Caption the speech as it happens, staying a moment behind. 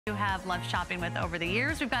you have loved shopping with over the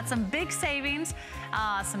years. We've got some big savings,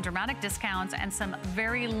 some dramatic discounts, and some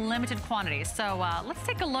very limited quantities. So let's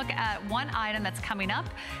take a look at one item that's coming up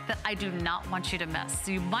that I do not want you to miss.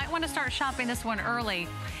 So you might want to start shopping this one early.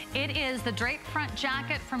 It is the draped front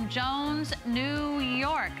jacket from Jones, New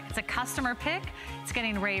York. It's a customer pick. It's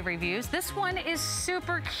getting rave reviews. This one is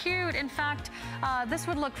super cute. In fact, this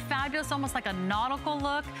would look fabulous, almost like a nautical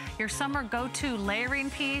look. Your summer go-to layering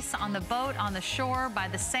piece on the boat, on the shore, by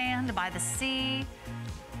the sand, by the sea.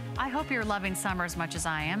 I hope you're loving summer as much as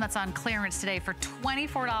I am. That's on clearance today for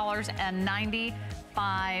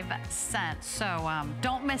 $24.95. So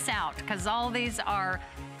don't miss out, because all of these are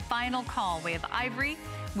final call. We have ivory,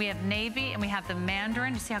 we have navy, and we have the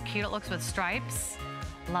mandarin. You see how cute it looks with stripes?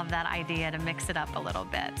 Love that idea to mix it up a little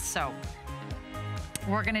bit. So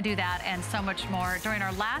we're gonna do that and so much more during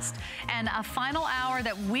our last and a final hour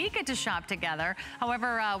that we get to shop together.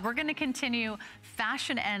 However, we're gonna continue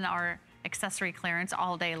fashion and our accessory clearance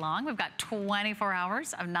all day long. We've got 24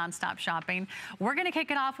 hours of nonstop shopping. We're gonna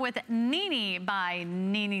kick it off with Nene by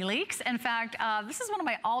Nene Leakes. In fact, this is one of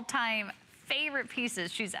my all-time favorite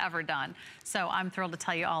pieces she's ever done. So I'm thrilled to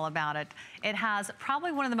tell you all about it. It has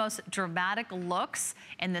probably one of the most dramatic looks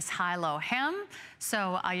in this high-low hem.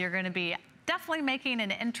 So you're gonna be definitely making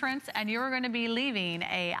an entrance, and you're going to be leaving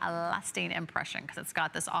a lasting impression because it's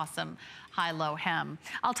got this awesome high-low hem.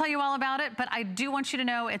 I'll tell you all about it, but I do want you to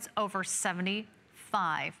know it's over 75%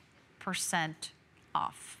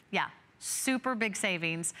 off. Yeah, super big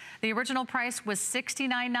savings. The original price was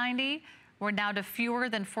 $69.90. We're now to fewer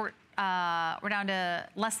than we're down to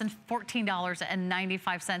less than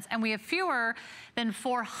 $14.95, and we have fewer than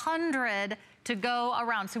 400 to go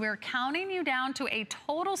around. So we're counting you down to a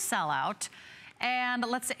total sellout. And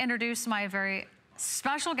let's introduce my very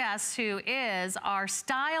special guest, who is our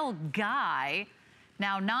style guy.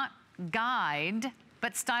 Now, not guide,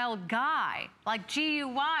 but style guy, like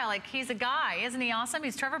G-U-Y, like he's a guy. Isn't he awesome?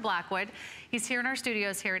 He's Trevor Blackwood. He's here in our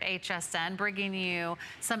studios here at HSN, bringing you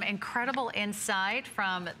some incredible insight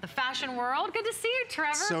from the fashion world. Good to see you,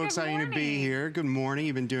 Trevor. So exciting to be here. Good morning.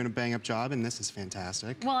 You've been doing a bang-up job, and this is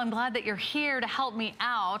fantastic. Well, I'm glad that you're here to help me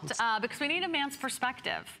out because we need a man's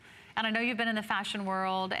perspective. And I know you've been in the fashion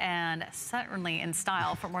world and certainly in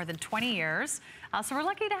style for more than 20 years. So we're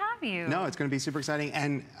lucky to have you. No, it's going to be super exciting.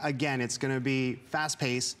 And again, it's going to be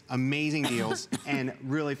fast-paced, amazing deals, and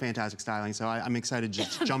really fantastic styling. So I'm excited to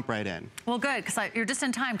just jump right in. Well, good, because you're just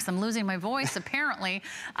in time because I'm losing my voice, apparently.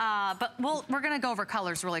 But we're going to go over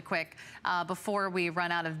colors really quick before we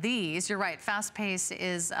run out of these. You're right, fast-paced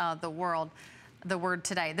is the word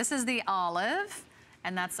today. This is the olive.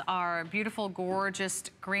 And that's our beautiful, gorgeous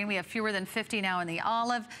green. We have fewer than 50 now in the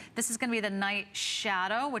olive. This is gonna be the night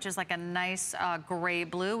shadow, which is like a nice gray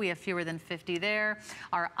blue. We have fewer than 50 there.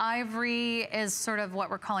 Our ivory is sort of what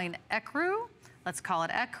we're calling ecru. Let's call it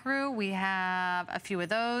ecru. We have a few of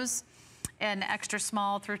those in extra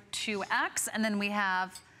small through 2X. And then we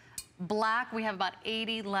have black. We have about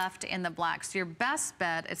 80 left in the black. So your best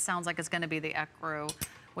bet, it sounds like, it's gonna be the ecru,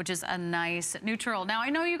 which is a nice neutral. Now, I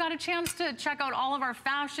know you got a chance to check out all of our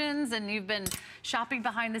fashions and you've been shopping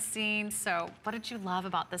behind the scenes. So what did you love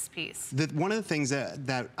about this piece? One of the things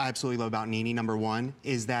that I absolutely love about Nene, number one,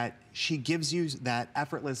 is that she gives you that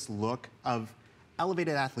effortless look of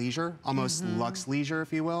elevated athleisure, almost luxe leisure,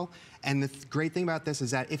 if you will. And the great thing about this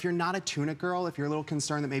is that if you're not a tunic girl, if you're a little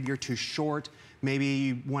concerned that maybe you're too short, maybe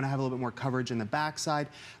you want to have a little bit more coverage in the backside,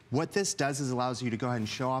 what this does is allows you to go ahead and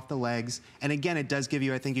show off the legs. And again, it does give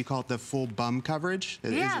you, I think you call it the full bum coverage.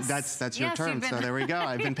 Yes. That's your term, so there we go.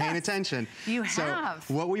 I've been paying attention. You have.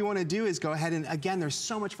 So what we want to do is go ahead and, again, there's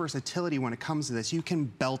so much versatility when it comes to this. You can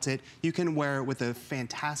belt it, you can wear it with a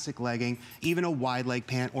fantastic legging, even a wide leg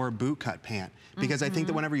pant or a boot cut pant. Because I think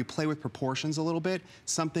that whenever you play with proportions a little bit,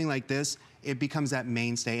 something like this, it becomes that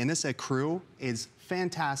mainstay. And this ecru is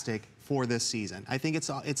fantastic for this season. I think it's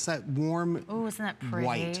that warm, ooh, isn't that pretty?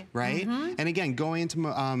 White, right? And again, going into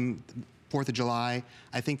 4th of July,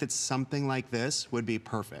 I think that something like this would be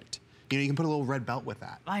perfect. You know, you can put a little red belt with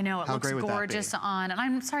that. I know, it How looks great gorgeous on, and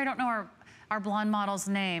I'm sorry, I don't know our blonde model's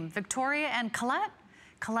name. Victoria and Colette?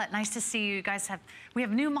 Colette, nice to see you guys. We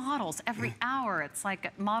have new models every hour. It's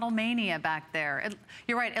like model mania back there.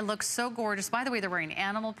 You're right, it looks so gorgeous. By the way, they're wearing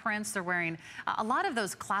animal prints. They're wearing a lot of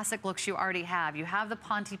those classic looks you already have. You have the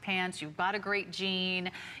Ponte pants, you've got a great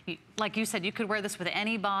jean. Like you said, you could wear this with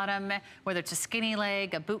any bottom, whether it's a skinny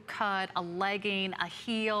leg, a boot cut, a legging, a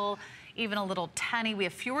heel, even a little tenny. We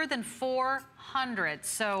have fewer than 400.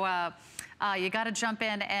 So you gotta jump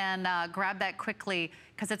in and grab that quickly,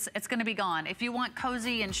 because it's gonna be gone. If you want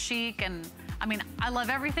cozy and chic, and I mean, I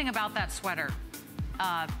love everything about that sweater.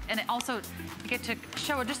 And it also, you get to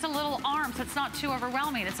show just a little arm so it's not too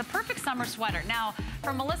overwhelming. It's a perfect summer sweater. Now,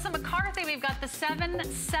 from Melissa McCarthy, we've got the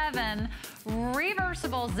 7-7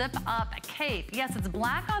 reversible zip-up cape. Yes, it's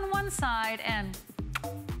black on one side, and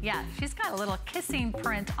yeah, she's got a little kissing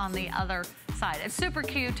print on the other side. It's super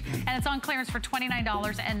cute, and it's on clearance for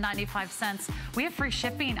 $29.95. We have free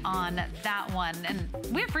shipping on that one, and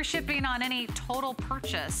we have free shipping on any total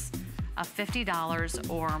purchase of $50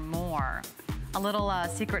 or more. A little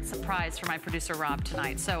secret surprise for my producer, Rob,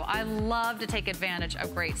 tonight. So I love to take advantage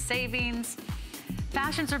of great savings.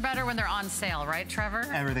 Fashions are better when they're on sale, right, Trevor?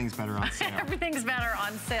 Everything's better on sale. Everything's better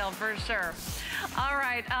on sale, for sure. All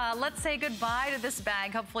right, let's say goodbye to this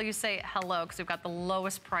bag. Hopefully you say hello, because we've got the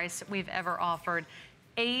lowest price we've ever offered.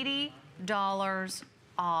 $80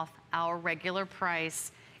 off our regular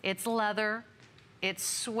price. It's leather, it's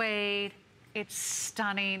suede, it's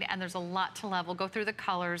stunning, and there's a lot to love. We'll go through the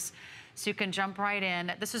colors so you can jump right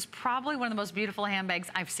in. This is probably one of the most beautiful handbags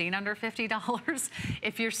I've seen under $50.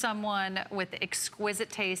 If you're someone with exquisite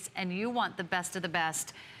taste and you want the best of the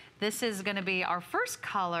best, this is gonna be our first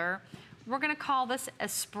color. We're gonna call this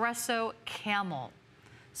Espresso Camel.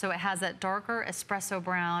 So it has that darker espresso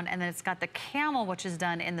brown, and then it's got the camel, which is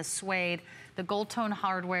done in the suede, the gold tone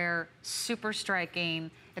hardware, super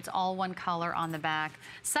striking. It's all one color on the back.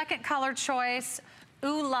 Second color choice,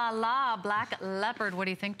 ooh la la, black leopard. What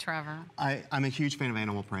do you think, Trevor? I'm a huge fan of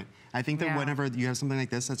animal print. I think that whenever you have something like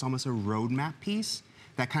this, that's almost a roadmap piece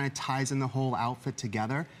that kind of ties in the whole outfit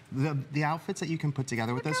together. The outfits that you can put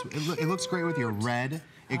together with this, it looks great with your red.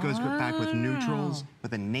 It goes back with neutrals,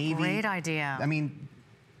 with a navy. Great idea. I mean,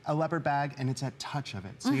 a leopard bag, and it's that touch of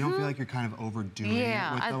it. So you don't feel like you're kind of overdoing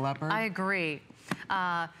it with the leopard. I agree.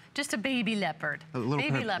 Just a baby leopard. A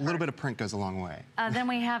little bit of print goes a long way. Then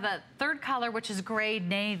we have a third color, which is gray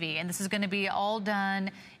navy, and this is going to be all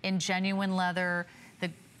done in genuine leather. The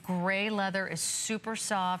gray leather is super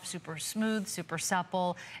soft, super smooth, super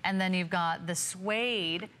supple, and then you've got the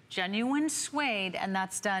suede, genuine suede, and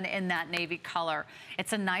that's done in that navy color.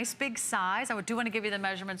 It's a nice big size. I do want to give you the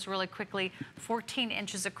measurements really quickly. 14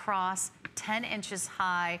 inches across, 10 inches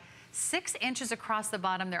high, 6 inches across the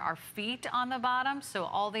bottom. There are feet on the bottom, so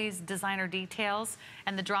all these designer details,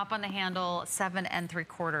 and the drop on the handle, 7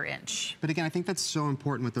 3/4 inch. But again, I think that's so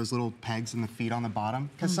important with those little pegs and the feet on the bottom,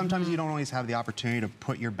 because sometimes you don't always have the opportunity to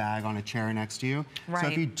put your bag on a chair next to you. Right. So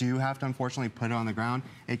if you do have to, unfortunately, put it on the ground,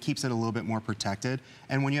 it keeps it a little bit more protected.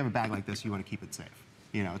 And when you have a bag like this, you want to keep it safe.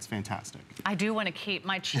 You know, it's fantastic. I do want to keep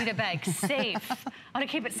my cheetah bag safe. I want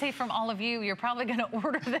to keep it safe from all of you. You're probably going to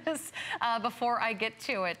order this before I get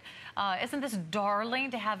to it. Isn't this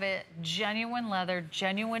darling to have a genuine leather,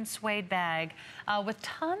 genuine suede bag with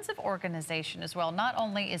tons of organization as well? Not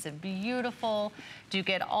only is it beautiful, do you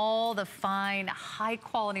get all the fine,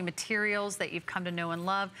 high-quality materials that you've come to know and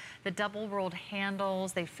love. The double-rolled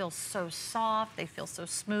handles, they feel so soft, they feel so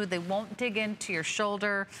smooth, they won't dig into your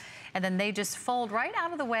shoulder. And then they just fold right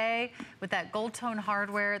out of the way with that gold tone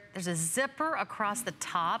hardware. There's a zipper across the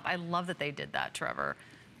top. I love that they did that, Trevor.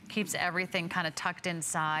 Keeps everything kind of tucked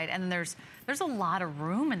inside. And there's a lot of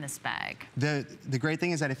room in this bag. The great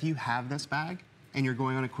thing is that if you have this bag and you're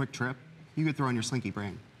going on a quick trip, you could throw in your Slinky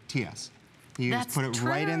brand, TS. You just put it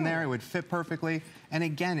right in there. It would fit perfectly. And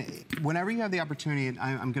again, whenever you have the opportunity, and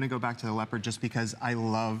I'm going to go back to the leopard just because I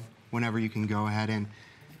love whenever you can go ahead and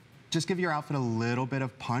just give your outfit a little bit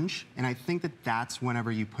of punch, and I think that that's whenever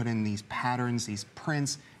you put in these patterns, these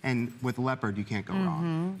prints, and with leopard, you can't go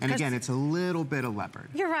wrong. And again, it's a little bit of leopard.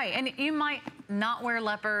 You're right, and you might not wear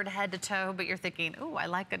leopard head to toe, but you're thinking, ooh, I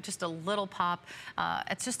like it, just a little pop.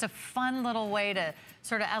 It's just a fun little way to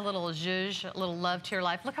sort of add a little zhuzh, a little love to your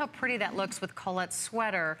life. Look how pretty that looks with Colette's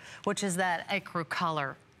sweater, which is that ecru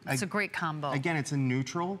color. It's a great combo. Again, it's a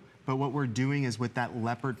neutral, but what we're doing is with that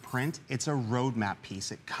leopard print, it's a roadmap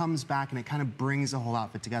piece. It comes back and it kind of brings the whole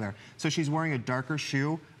outfit together. So she's wearing a darker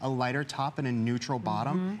shoe, a lighter top, and a neutral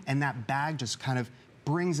bottom, and that bag just kind of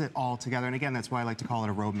brings it all together. And again, that's why I like to call it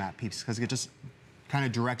a roadmap piece, because it just kind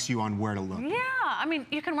of directs you on where to look. Yeah, I mean,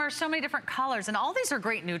 you can wear so many different colors, and all these are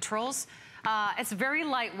great neutrals. It's very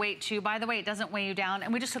lightweight too. By the way, it doesn't weigh you down,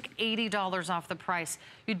 and we just took $80 off the price.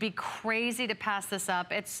 You'd be crazy to pass this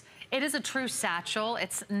up. It is a true satchel.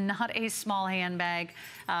 It's not a small handbag.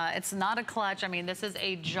 It's not a clutch. I mean, this is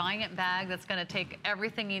a giant bag that's gonna take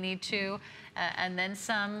everything you need to, and then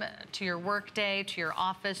some to your work day, to your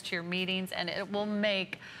office, to your meetings, and it will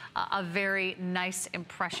make a very nice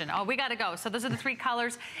impression. Oh, we gotta go. So those are the three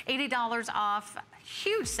colors, $80 off.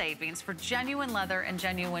 Huge savings for genuine leather and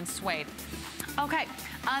genuine suede. Okay,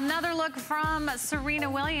 another look from Serena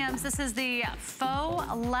Williams. This is the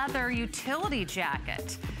faux leather utility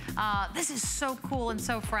jacket. This is so cool and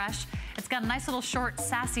so fresh. It's got a nice little short,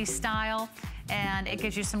 sassy style, and it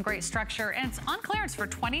gives you some great structure. And it's on clearance for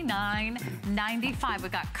 $29.95.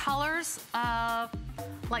 We've got colors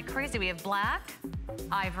like crazy. We have black,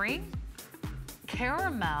 ivory,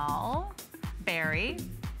 caramel, berry,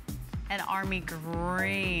 and army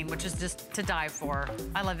green, which is just to die for.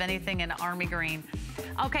 I love anything in army green.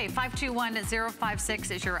 Okay,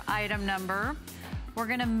 521056 is your item number. We're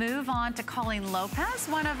gonna move on to Colleen Lopez,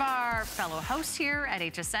 one of our fellow hosts here at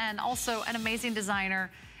HSN, also an amazing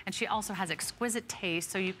designer, and she also has exquisite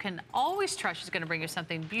taste, so you can always trust she's gonna bring you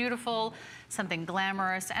something beautiful, something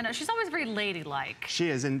glamorous, and she's always very ladylike. She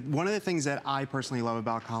is, and one of the things that I personally love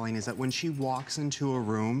about Colleen is that when she walks into a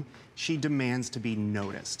room, she demands to be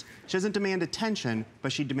noticed. She doesn't demand attention,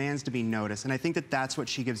 but she demands to be noticed, and I think that that's what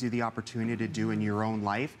she gives you the opportunity to do in your own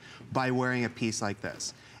life by wearing a piece like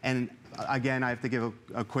this. And again, I have to give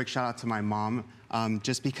a quick shout out to my mom,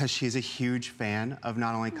 just because she's a huge fan of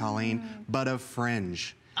not only Colleen, but of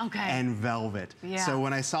Fringe. Okay. And Velvet. Yeah. So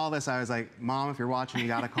when I saw this, I was like, Mom, if you're watching, you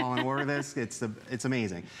gotta call and order this. It's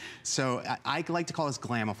amazing. So I like to call this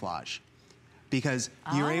glamouflage, because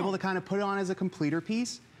you're able to kind of put it on as a completer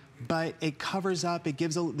piece, but it covers up, it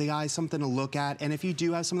gives the eye something to look at, and if you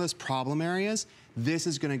do have some of those problem areas, this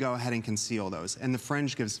is gonna go ahead and conceal those, and the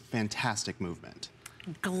Fringe gives fantastic movement.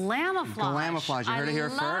 Glamouflage. Glamouflage, you heard it here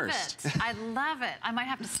first. I love it. I might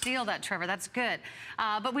have to steal that, Trevor. That's good.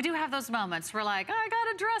 But we do have those moments. We're like, oh, I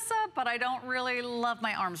gotta dress up, but I don't really love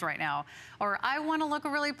my arms right now. Or I wanna look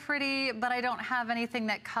really pretty, but I don't have anything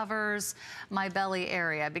that covers my belly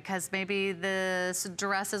area because maybe this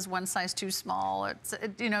dress is one size too small. It's,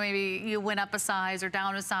 you know, maybe you went up a size or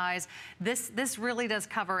down a size. This really does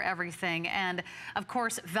cover everything. And of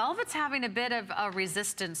course, Velvet's having a bit of a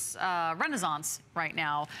resistance, renaissance right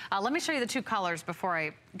now. Let me show you the two colors before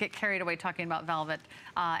I get carried away talking about Velvet.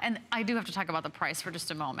 And I do have to talk about the price for just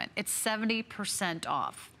a moment. It's 70%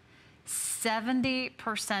 off.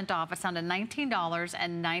 70% off. It's down to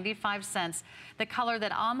 $19.95. The color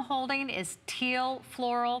that I'm holding is teal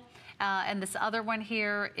floral, and this other one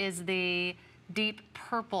here is the deep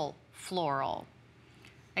purple floral.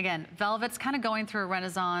 Again, Velvet's kind of going through a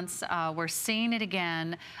renaissance. We're seeing it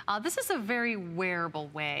again. This is a very wearable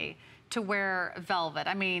way to wear Velvet.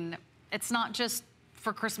 I mean, it's not just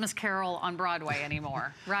for Christmas Carol on Broadway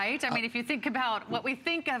anymore, right? I mean, if you think about what we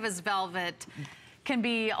think of as Velvet, can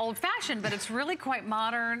be old-fashioned, but it's really quite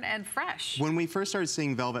modern and fresh. When we first started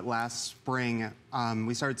seeing Velvet last spring,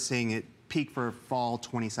 we started seeing it peak for fall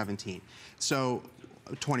 2017. So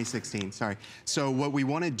 2016, sorry. So what we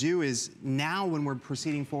want to do is now when we're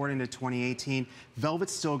proceeding forward into 2018,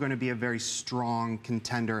 Velvet's still going to be a very strong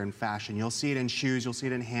contender in fashion. You'll see it in shoes, you'll see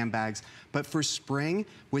it in handbags, but for spring,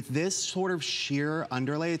 with this sort of sheer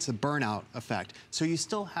underlay, it's a burnout effect. So you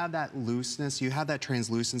still have that looseness, you have that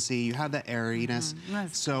translucency, you have that airiness.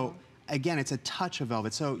 So again, it's a touch of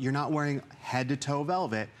Velvet. So you're not wearing head to toe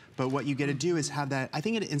Velvet, but what you get to do is have that, I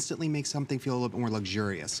think it instantly makes something feel a little bit more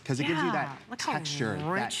luxurious because it gives you that texture,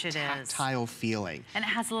 that tactile feeling. And it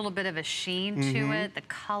has a little bit of a sheen to it. The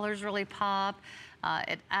colors really pop.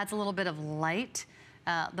 It adds a little bit of light.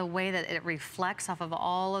 The way that it reflects off of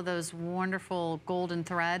all of those wonderful golden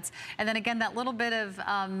threads. And then again, that little bit of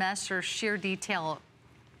mesh or sheer detail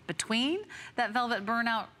between that velvet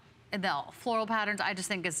burnout and the floral patterns, I just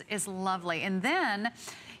think is lovely. And then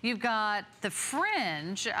you've got the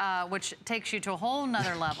fringe, which takes you to a whole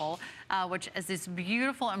nother level, which is this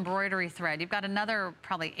beautiful embroidery thread. You've got another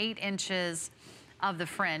probably 8 inches of the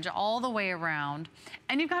fringe all the way around,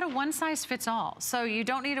 and you've got a one size fits all. So you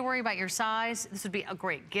don't need to worry about your size. This would be a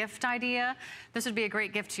great gift idea. This would be a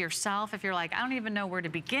great gift to yourself if you're like, I don't even know where to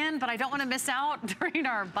begin, but I don't want to miss out during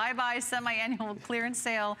our bye-bye semi-annual clearance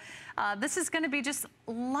sale. This is going to be just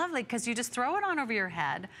lovely because you just throw it on over your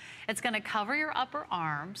head. It's going to cover your upper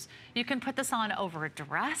arms. You can put this on over a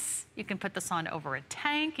dress. You can put this on over a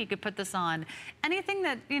tank. You could put this on anything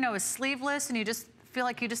that, you know, is sleeveless and you just feel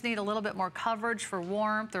like you just need a little bit more coverage for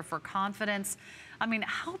warmth or for confidence. I mean,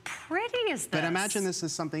 how pretty is this? But imagine this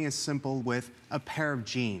is something as simple with a pair of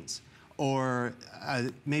jeans. Or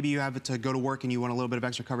maybe you have to go to work and you want a little bit of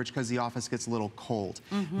extra coverage because the office gets a little cold.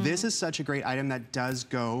 This is such a great item that does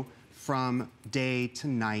go from day to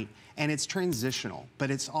night, and it's transitional, but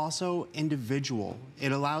it's also individual.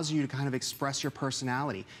 It allows you to kind of express your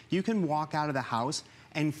personality. You can walk out of the house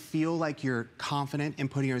and feel like you're confident in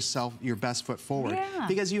putting your best foot forward.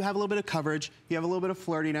 Because you have a little bit of coverage, you have a little bit of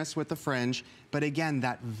flirtiness with the fringe, but again,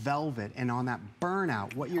 that velvet and on that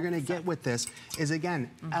burnout, what you're gonna get with this is,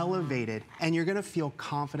 again, elevated, and you're gonna feel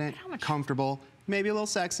confident, comfortable, maybe a little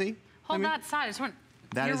sexy. Hold that side. I just want,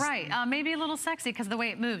 you're right. Maybe a little sexy because of the way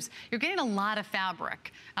it moves. You're getting a lot of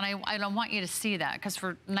fabric, and I don't want you to see that, because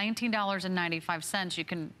for $19.95, you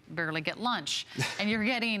can barely get lunch. And you're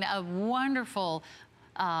getting a wonderful,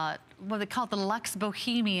 what they call it, the Luxe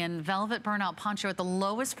Bohemian Velvet Burnout Poncho at the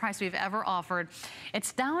lowest price we've ever offered.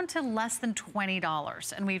 It's down to less than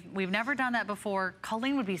 $20, and we've never done that before.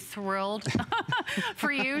 Colleen would be thrilled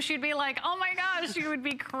for you. She'd be like, oh my gosh, she would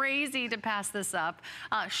be crazy to pass this up.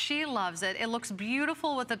 She loves it. It looks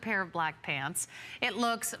beautiful with a pair of black pants. It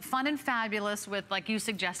looks fun and fabulous with, like you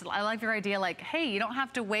suggested, I like your idea, like, hey, you don't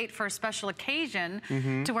have to wait for a special occasion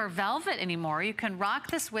to wear velvet anymore. You can rock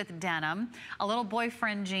this with denim, a little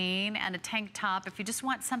boyfriend jean, and a tank top. If you just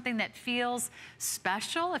want something that feels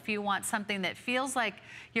special, if you want something that feels like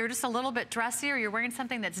you're just a little bit dressier, you're wearing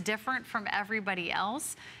something that's different from everybody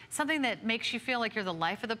else, something that makes you feel like you're the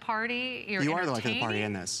life of the party, you are the life of the party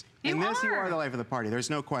in this. You are the life of the party.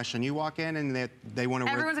 There's no question. You walk in and they want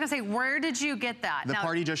to. Everyone's gonna say, "Where did you get that?" The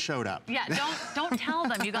party just showed up. Yeah, don't tell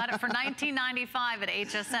them you got it for $19.95 at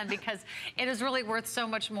HSN, because it is really worth so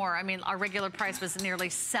much more. I mean, our regular price was nearly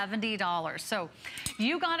 $70. So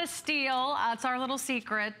you got a steal. It's our little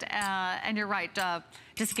secret, and you're right.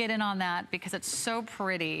 Just get in on that because it's so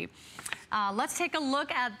pretty. Let's take a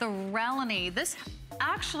look at the Relanie. This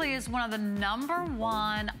actually is one of the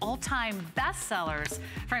 #1 all-time bestsellers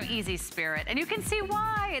from Easy Spirit. And you can see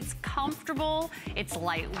why. It's comfortable, it's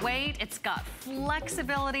lightweight, it's got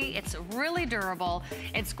flexibility, it's really durable.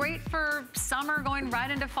 It's great for summer going right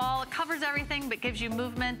into fall. It covers everything but gives you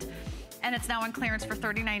movement. And it's now on clearance for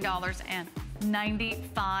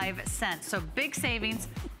 $39.95. So big savings,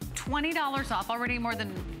 $20 off. Already more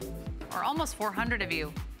than, or almost 400 of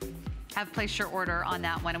you have placed your order on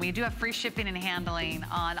that one. And we do have free shipping and handling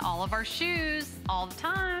on all of our shoes all the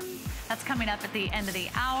time. That's coming up at the end of the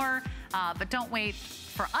hour. But don't wait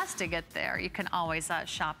for us to get there. You can always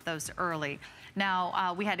shop those early.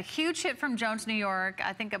 Now, we had a huge hit from Jones, New York,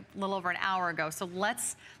 I think a little over an hour ago. So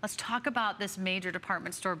let's talk about this major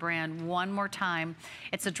department store brand one more time.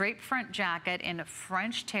 It's a draped front jacket in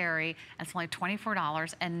French terry, and it's only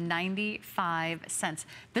 $24.95.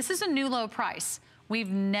 This is a new low price. We've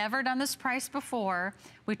never done this price before.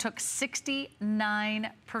 We took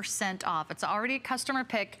 69% off. It's already a customer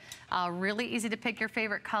pick. Really easy to pick your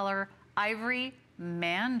favorite color. Ivory,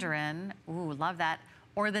 mandarin, ooh, love that,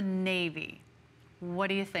 or the navy. What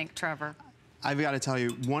do you think, Trevor? I've got to tell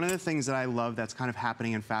you, one of the things that I love that's kind of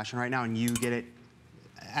happening in fashion right now, and you get it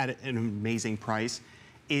at an amazing price,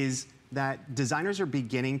 is that designers are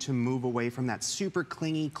beginning to move away from that super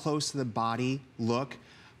clingy, close to the body look,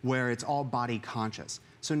 where it's all body conscious.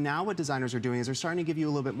 So now what designers are doing is they're starting to give you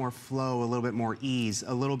a little bit more flow, a little bit more ease,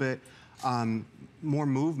 a little bit more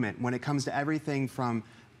movement when it comes to everything from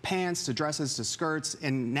pants to dresses to skirts.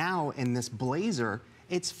 And now in this blazer,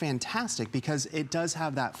 it's fantastic because it does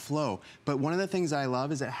have that flow. But one of the things that I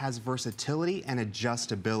love is it has versatility and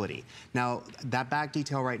adjustability. Now, that back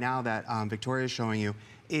detail right now that Victoria is showing you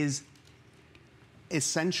is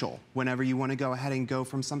essential whenever you want to go ahead and go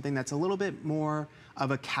from something that's a little bit more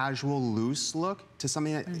of a casual, loose look to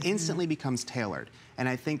something that instantly becomes tailored. And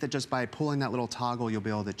I think that just by pulling that little toggle, you'll be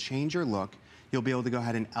able to change your look. You'll be able to go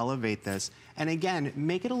ahead and elevate this. And again,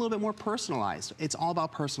 make it a little bit more personalized. It's all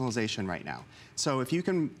about personalization right now. So if you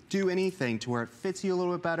can do anything to where it fits you a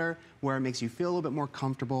little bit better, where it makes you feel a little bit more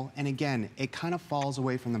comfortable, and again, it kind of falls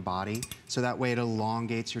away from the body, so that way it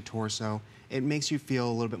elongates your torso. It makes you feel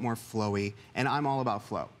a little bit more flowy, and I'm all about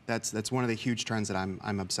flow. That's one of the huge trends that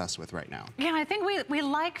I'm obsessed with right now. Yeah, I think we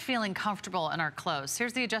like feeling comfortable in our clothes.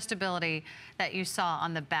 Here's the adjustability that you saw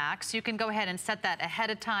on the back. So you can go ahead and set that ahead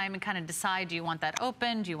of time and kind of decide, do you want that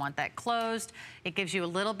open? Do you want that closed? It gives you a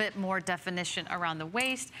little bit more definition around the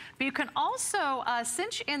waist. But you can also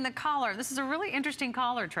cinch in the collar. This is a really interesting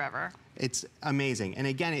collar, Trevor. It's amazing. And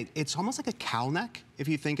again, it's almost like a cowl neck, if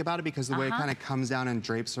you think about it, because the way it kind of comes down and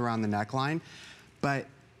drapes around the neckline. But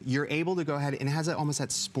you're able to go ahead, and it has almost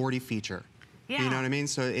that sporty feature. Yeah. You know what I mean?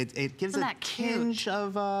 So it gives a tinge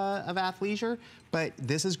of athleisure, but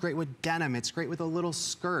this is great with denim. It's great with a little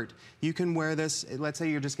skirt. You can wear this, let's say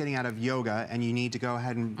you're just getting out of yoga and you need to go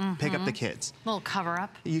ahead and pick up the kids. Little cover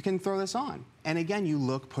up. You can throw this on. And again, you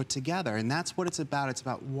look put together, and that's what it's about. It's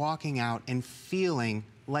about walking out and feeling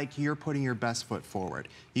like you're putting your best foot forward.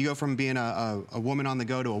 You go from being a woman on the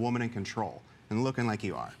go to a woman in control. and looking like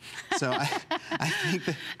you are. So I think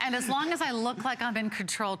that... And as long as I look like I'm in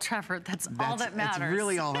control, Trevor, that's all that matters. That's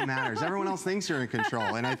really all that matters. Everyone else thinks you're in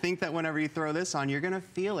control. And I think that whenever you throw this on, you're gonna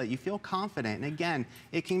feel it. You feel confident. And again,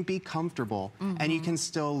 it can be comfortable and you can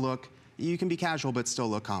still look, you can be casual but still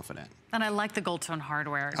look confident. And I like the gold tone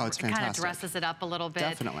hardware. Oh, it's fantastic. It kind of dresses it up a little bit.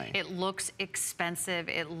 Definitely. It looks expensive.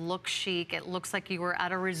 It looks chic. It looks like you were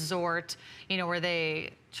at a resort, you know, where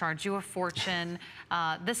they charge you a fortune.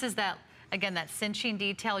 This is that, again, that cinching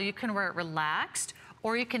detail. You can wear it relaxed,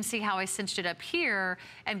 or you can see how I cinched it up here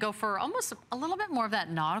and go for almost a little bit more of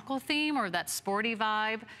that nautical theme or that sporty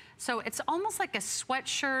vibe. So it's almost like a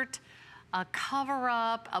sweatshirt, a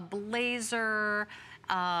cover-up, a blazer,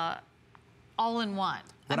 all in one.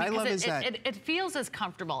 What I love is that it feels as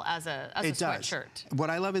comfortable as a sweatshirt. What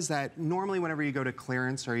I love is that normally whenever you go to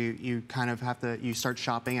clearance or you kind of have to, you start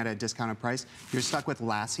shopping at a discounted price, you're stuck with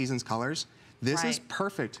last season's colors. This is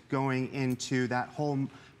perfect going into that whole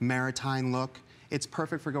maritime look. It's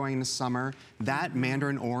perfect for going into summer. That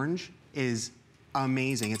mandarin orange is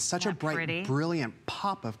amazing. It's such a bright, brilliant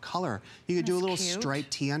pop of color. You could do a little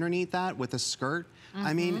striped tee underneath that with a skirt.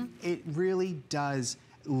 I mean, it really does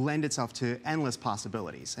lend itself to endless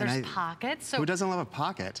possibilities. There's pockets. So who doesn't love a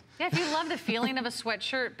pocket? Yeah, if you love the feeling of a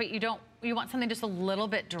sweatshirt, but you want something just a little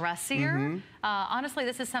bit dressier. Honestly,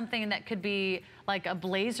 this is something that could be like a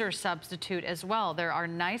blazer substitute as well. There are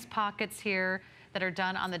nice pockets here that are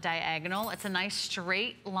done on the diagonal. It's a nice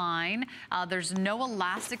straight line. There's no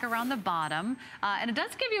elastic around the bottom. And it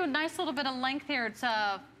does give you a nice little bit of length here. It's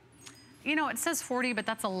you know, it says 40, but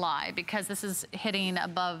that's a lie because this is hitting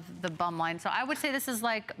above the bum line. So I would say this is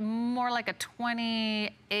like more like a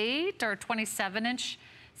 28 or 27-inch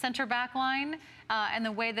center back line. And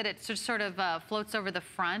the way that it just sort of floats over the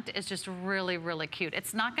front is just really, really cute.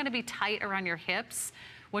 It's not gonna be tight around your hips,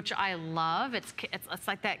 which I love. It's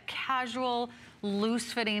like that casual,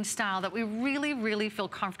 loose-fitting style that we really, really feel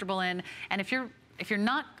comfortable in. And if you're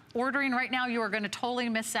not ordering right now, you are going to totally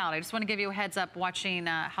miss out. I just want to give you a heads up watching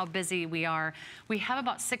how busy we are. We have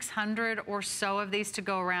about 600 or so of these to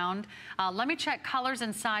go around. Let me check colors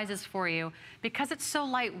and sizes for you. Because it's so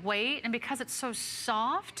lightweight and because it's so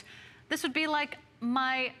soft, this would be like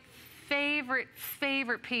my favorite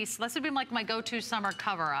piece. This would be like my go-to summer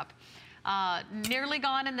cover-up. Nearly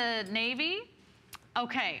gone in the navy.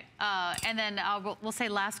 Okay, and then we'll say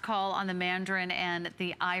last call on the mandarin and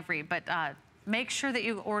the ivory, but make sure that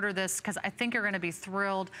you order this because I think you're going to be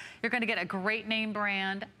thrilled. You're going to get a great name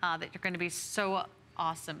brand that you're going to be so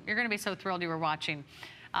awesome. You're going to be so thrilled you were watching.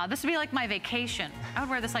 This would be like my vacation. I would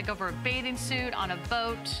wear this like over a bathing suit on a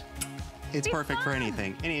boat. It's perfect for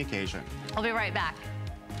anything, any occasion. I'll be right back.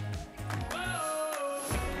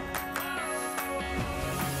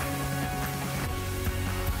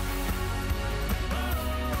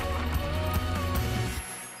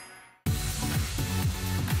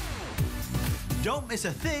 Don't miss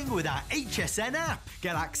a thing with our HSN app.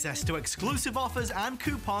 Get access to exclusive offers and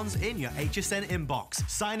coupons in your HSN inbox.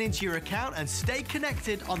 Sign into your account and stay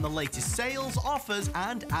connected on the latest sales, offers,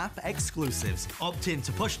 and app exclusives. Opt in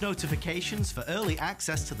to push notifications for early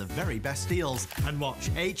access to the very best deals. And watch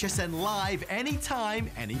HSN live anytime,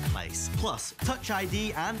 any place. Plus, Touch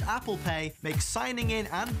ID and Apple Pay make signing in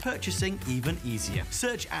and purchasing even easier.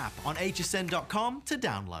 Search app on hsn.com to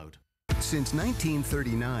download. Since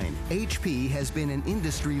 1939, HP has been an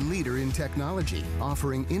industry leader in technology,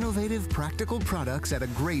 offering innovative, practical products at a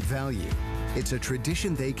great value. It's a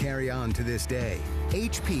tradition they carry on to this day.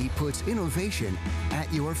 HP puts innovation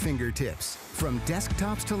at your fingertips. From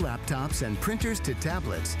desktops to laptops and printers to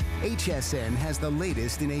tablets, HSN has the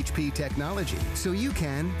latest in HP technology, so you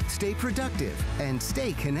can stay productive and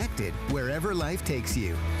stay connected wherever life takes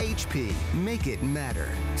you. HP, make it matter.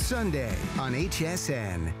 Sunday on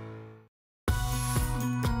HSN.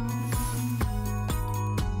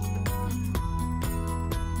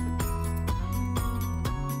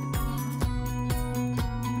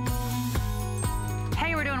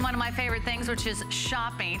 One of my favorite things, which is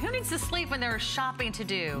shopping. Who needs to sleep when there's shopping to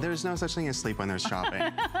do? There's no such thing as sleep when there's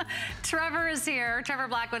shopping. Trevor is here. Trevor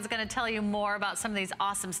Blackwood's going to tell you more about some of these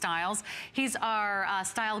awesome styles. He's our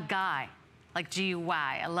style guy, like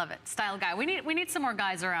G-U-Y. I love it. Style guy. We need some more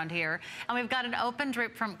guys around here. And we've got an open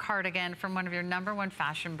drip from cardigan from one of your #1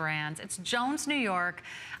 fashion brands. It's Jones, New York,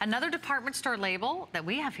 another department store label that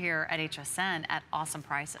we have here at HSN at awesome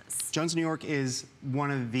prices. Jones, New York is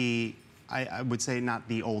one of the, I would say not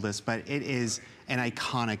the oldest, but it is an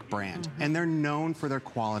iconic brand. And they're known for their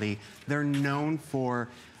quality. They're known for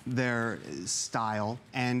their style,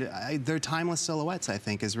 and their timeless silhouettes, I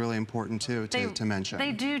think, is really important too to mention.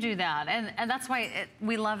 They do that, and that's why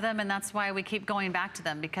we love them, and that's why we keep going back to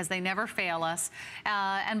them, because they never fail us.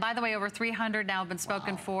 And by the way, over 300 now have been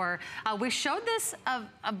spoken for. We showed this,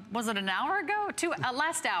 was it an hour ago?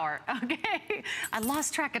 Last hour, okay. I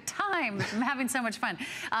lost track of time. I'm having so much fun.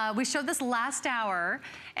 We showed this last hour,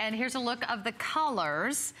 and here's a look of the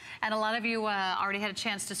colors, and a lot of you already had a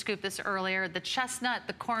chance to scoop this earlier. The chestnut,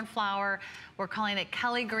 the cornflower, we're calling it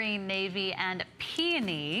Kelly green, navy, and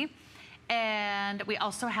peony. And we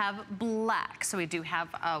also have black, so we do have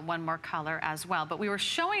one more color as well. But we were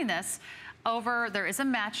showing this over, there is a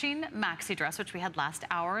matching maxi dress, which we had last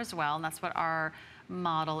hour as well, and that's what our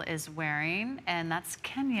model is wearing, and that's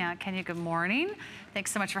Kenya. Kenya, good morning.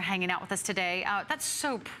 Thanks so much for hanging out with us today. That's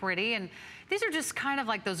so pretty, and these are just kind of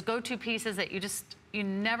like those go-to pieces that you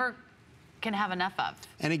never can have enough of.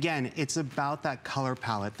 And again, it's about that color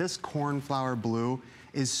palette. This cornflower blue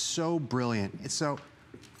is so brilliant. So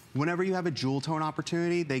whenever you have a jewel tone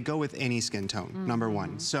opportunity, they go with any skin tone, number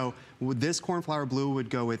one. So this cornflower blue would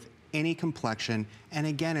go with any complexion. And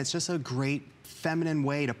again, it's just a great feminine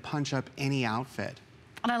way to punch up any outfit.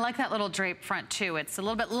 And I like that little drape front too. It's a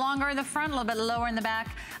little bit longer in the front, a little bit lower in the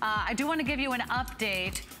back. I do want to give you an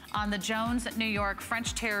update on the Jones New York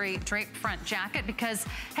French Terry drape front jacket, because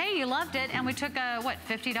hey, you loved it, and we took what,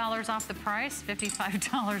 $50 off the price,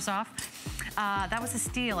 $55 off. That was a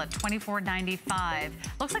steal at $24.95.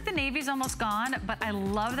 Looks like the navy's almost gone, but I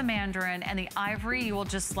love the mandarin and the ivory. You will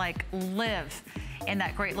just like live in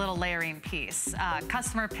that great little layering piece.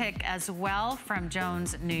 Customer pick as well from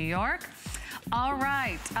Jones New York. All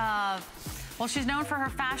right, well, she's known for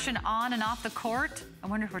her fashion on and off the court. I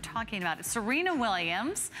wonder if we're talking about it. Serena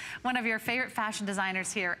Williams, one of your favorite fashion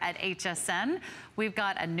designers here at HSN. We've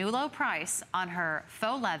got a new low price on her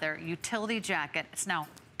faux leather utility jacket. It's now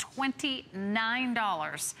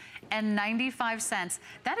 $29.95.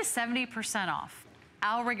 That is 70% off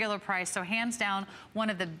our regular price. So hands down, one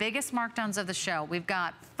of the biggest markdowns of the show. We've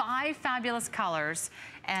got 5 fabulous colors,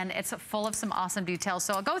 and it's full of some awesome details.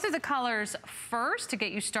 So I'll go through the colors first to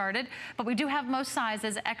get you started, but we do have most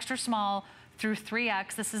sizes, extra small through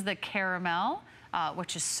 3X. This is the caramel,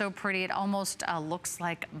 which is so pretty. It almost looks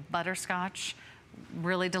like butterscotch.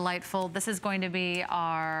 Really delightful. This is going to be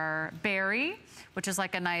our berry, which is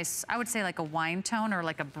like a nice, I would say like a wine tone or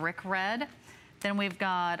like a brick red. Then we've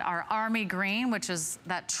got our army green, which is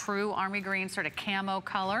that true army green sort of camo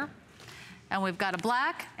color. And we've got a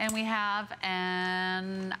black, and we have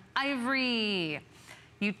an ivory.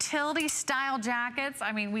 Utility style jackets.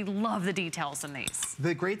 I mean, we love the details in these.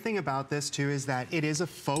 The great thing about this too is that it is a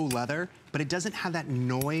faux leather, but it doesn't have that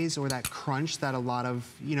noise or that crunch that a lot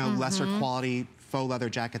of, you know, lesser quality faux leather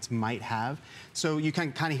jackets might have. So you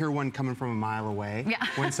can kind of hear one coming from a mile away. Yeah.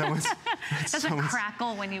 When someone's... It doesn't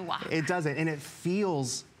crackle when you walk. It doesn't, and it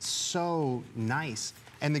feels so nice.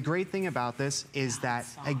 And the great thing about this is that,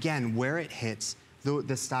 again, where it hits,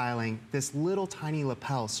 the styling, this little tiny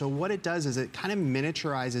lapel. So what it does is it kind of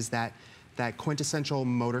miniaturizes that quintessential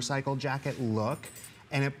motorcycle jacket look,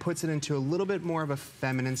 and it puts it into a little bit more of a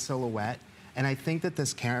feminine silhouette. And I think that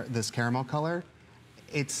this caramel color,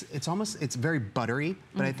 it's very buttery,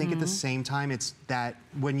 but I think at the same time, it's that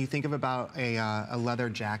when you think about a leather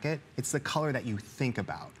jacket, it's the color that you think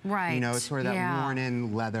about. Right. You know, it's sort of that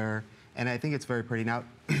worn-in leather, and I think it's very pretty. Now,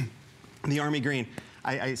 the army green,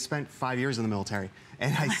 I spent 5 years in the military,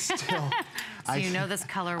 and I still... So you know this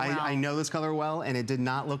color well. I know this color well, and it did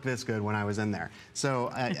not look this good when I was in there.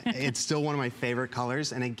 So it's still one of my favorite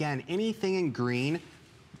colors. And again, anything in green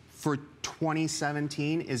for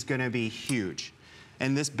 2017 is gonna be huge.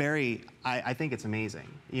 And this berry, I think it's amazing.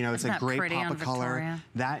 You know, it's a great pop of color.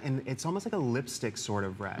 That, and it's almost like a lipstick sort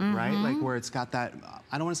of red, right? Like where it's got that,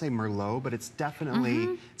 I don't want to say Merlot, but it's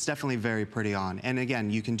definitely very pretty on. And again,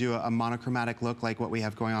 you can do a monochromatic look like what we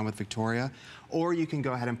have going on with Victoria, or you can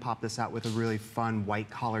go ahead and pop this out with a really fun white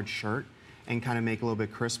collared shirt and kind of make it a little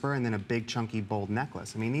bit crisper, and then a big chunky bold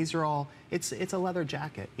necklace. I mean, these are all, it's a leather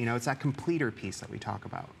jacket. You know, it's that completer piece that we talk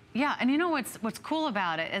about. Yeah, and you know what's cool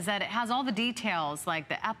about it is that it has all the details, like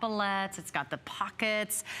the epaulettes, it's got the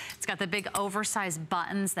pockets, it's got the big oversized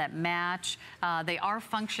buttons that match. They are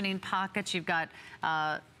functioning pockets. You've got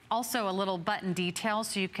also a little button detail,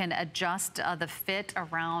 so you can adjust the fit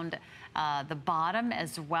around the bottom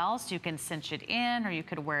as well, so you can cinch it in, or you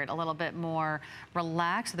could wear it a little bit more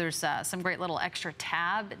relaxed. There's some great little extra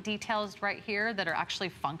tab details right here that are actually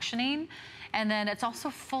functioning. And then it's also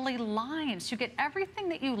fully lined, so you get everything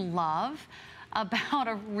that you love about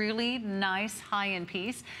a really nice high-end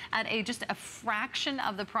piece at just a fraction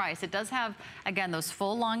of the price. It does have, again, those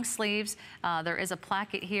full long sleeves. There is a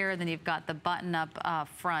placket here, and then you've got the button-up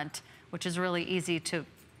front, which is really easy to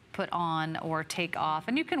put on or take off.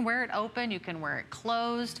 And you can wear it open, you can wear it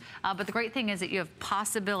closed, but the great thing is that you have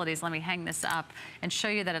possibilities. Let me hang this up and show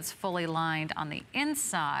you that it's fully lined on the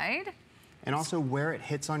inside. And also where it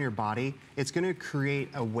hits on your body, it's gonna create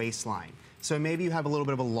a waistline. So maybe you have a little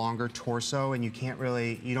bit of a longer torso and you don't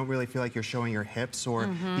really feel like you're showing your hips, or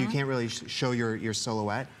you can't really show your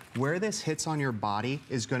silhouette. Where this hits on your body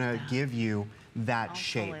is gonna give you that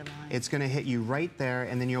shape. It's gonna hit you right there,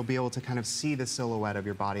 and then you'll be able to kind of see the silhouette of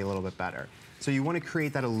your body a little bit better. So you want to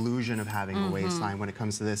create that illusion of having a waistline when it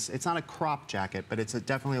comes to this. It's not a crop jacket, but it's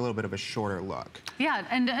definitely a little bit of a shorter look. Yeah,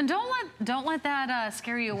 and don't let that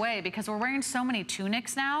scare you away, because we're wearing so many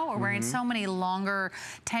tunics now. We're wearing so many longer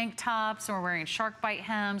tank tops. We're wearing shark bite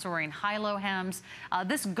hems. We're wearing high-low hems.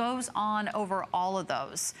 This goes on over all of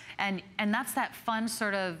those, and that's that fun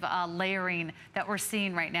sort of layering that we're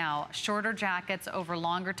seeing right now. Shorter jackets over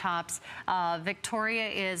longer tops. Victoria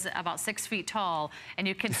is about 6 feet tall, and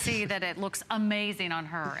you can see that it looks amazing on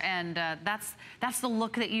her, and that's the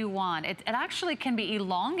look that you want. It actually can be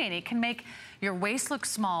elongated. It can make your waist look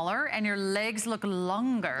smaller and your legs look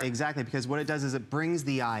longer. Exactly, because what it does is it brings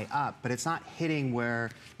the eye up, but it's not hitting where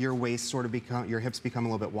your waist sort of your hips become a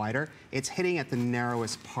little bit wider. It's hitting at the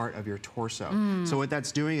narrowest part of your torso. So what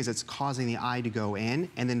that's doing is it's causing the eye to go in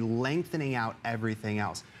and then lengthening out everything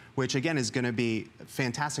else, which again is going to be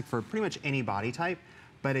fantastic for pretty much any body type.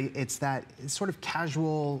 But it's that sort of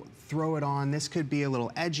casual, throw it on. This could be a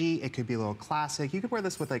little edgy, it could be a little classic. You could wear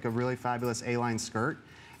this with like a really fabulous A-line skirt.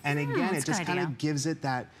 And again, it just kind of gives it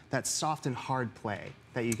that soft and hard play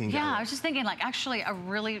that you can get. Yeah, I was just thinking, like, actually a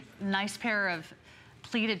really nice pair of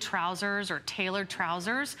pleated trousers or tailored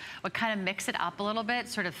trousers would kind of mix it up a little bit,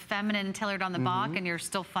 sort of feminine and tailored on the back, and you're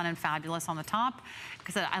still fun and fabulous on the top.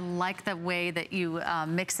 Because I like the way that you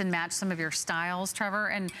mix and match some of your styles, Trevor.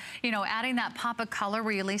 And, you know, adding that pop of color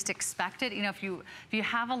where you least expect it. You know, if you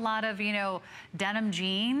have a lot of, you know, denim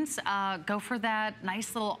jeans, go for that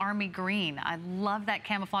nice little army green. I love that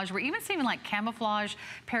camouflage. We're even seeing like camouflage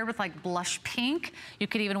paired with like blush pink. You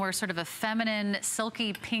could even wear sort of a feminine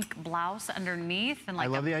silky pink blouse underneath. And like I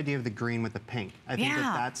love the idea of the green with the pink. I think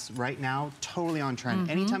that's right now totally on trend.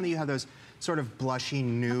 Anytime that you have those sort of blushy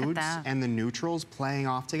nudes and the neutrals playing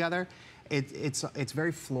off together, it's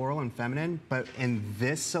very floral and feminine, but in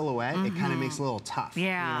this silhouette, it kind of makes it a little tough. Yeah.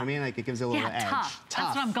 You know what I mean? Like it gives it a little edge. Tough.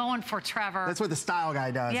 That's what I'm going for, Trevor. That's what the style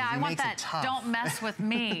guy does. Yeah, I want makes that. It tough. Don't mess with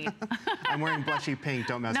me. I'm wearing blushy pink.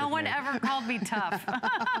 Don't mess with me. No one ever called me tough.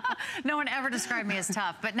 No one ever described me as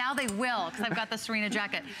tough, but now they will, because I've got the Serena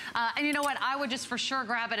jacket. And you know what? I would just for sure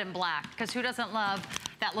grab it in black, because who doesn't love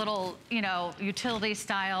that little, you know, utility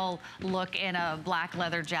style look in a black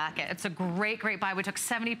leather jacket? It's a great, great buy. We took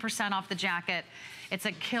 70% off the jacket. It's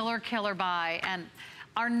a killer, killer buy. And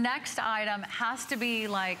our next item has to be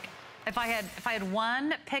like, if I had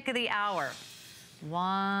one pick of the hour,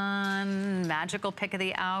 one magical pick of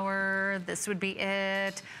the hour, this would be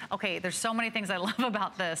it. Okay, there's so many things I love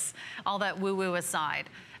about this, all that woo-woo aside.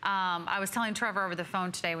 I was telling Trevor over the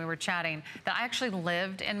phone today, we were chatting, that I actually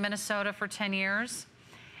lived in Minnesota for 10 years.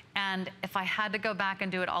 And if I had to go back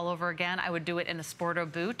and do it all over again, I would do it in a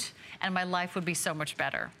Sporto boot, and my life would be so much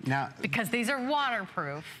better. Now, because these are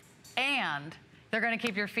waterproof, and they're gonna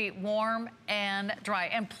keep your feet warm and dry.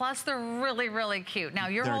 And plus, they're really, really cute. Now,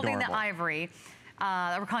 you're holding the ivory.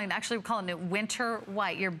 We're calling it winter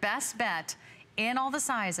white. Your best bet in all the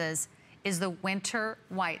sizes is the winter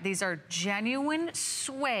white. These are genuine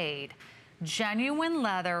suede, genuine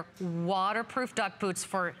leather, waterproof duck boots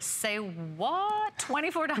for, say what?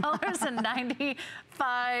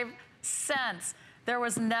 $24.95. There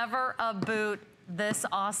was never a boot this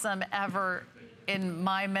awesome ever in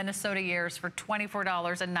my Minnesota years for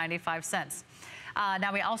 $24.95.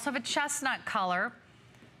 Now we also have a chestnut color.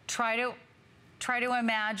 Try to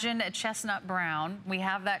imagine a chestnut brown. We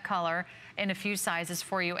have that color in a few sizes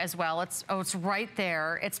for you as well. It's right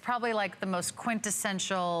there. It's probably like the most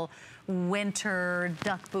quintessential winter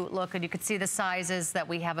duck boot look, and you can see the sizes that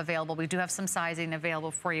we have available. We do have some sizing available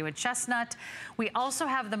for you in chestnut. We also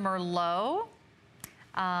have the Merlot.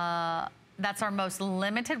 That's our most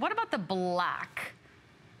limited. What about the black?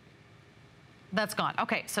 That's gone.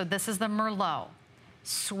 Okay, so this is the Merlot.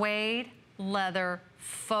 Suede, leather,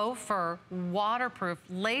 faux fur, waterproof,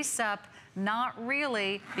 lace up. Not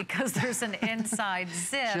really, because there's an inside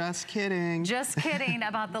zip. Just kidding. Just kidding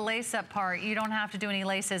about the lace-up part. You don't have to do any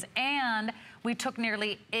laces. And we took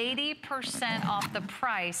nearly 80% off the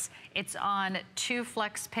price. It's on 2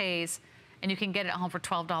 flex pays. and you can get it at home for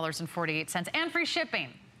 $12.48 and free shipping.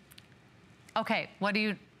 Okay, what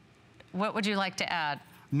would you like to add?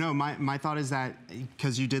 No, my thought is that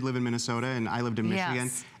because you did live in Minnesota and I lived in Michigan,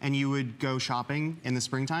 Yes. and you would go shopping in the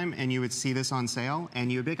springtime and you would see this on sale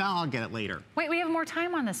and you would be like, oh, I'll get it later. Wait, we have more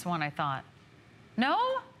time on this one, I thought. No?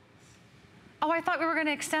 Oh, I thought we were going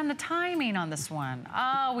to extend the timing on this one.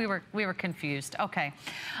 Oh, we were confused. Okay,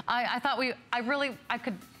 I thought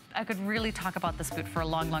I could really talk about this boot for a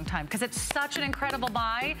long, long time because it's such an incredible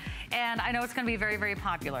buy, and I know it's going to be very, very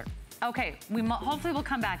popular. Okay, hopefully we'll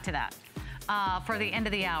come back to that for the end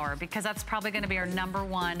of the hour because that's probably going to be our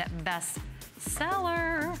 #1 best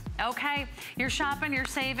seller. Okay, you're shopping, you're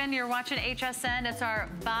saving, you're watching HSN. It's our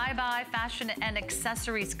Bye Fashion and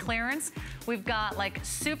Accessories clearance. We've got like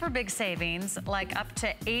super big savings, like up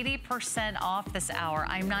to 80% off this hour.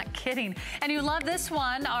 I'm not kidding. And you love this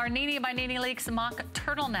one, our Nene by Nene Leakes mock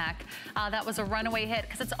turtleneck. That was a runaway hit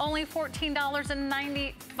because it's only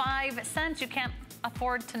 $14.95. You can't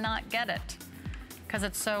afford to not get it, because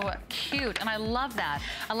it's so cute, and I love that.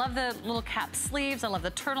 I love the little cap sleeves, I love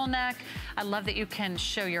the turtleneck, I love that you can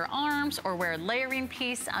show your arms or wear a layering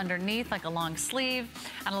piece underneath like a long sleeve,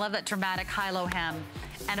 and I love that dramatic high-low hem,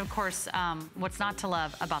 and of course, what's not to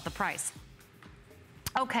love about the price.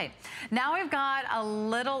 Okay, now we got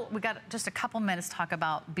just a couple minutes to talk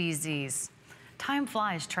about BZs. Time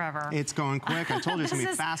flies, Trevor. It's going quick. I told you it's going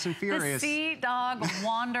to be fast and furious. The Sea Dog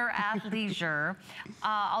Wander Athleisure.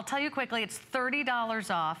 I'll tell you quickly, it's $30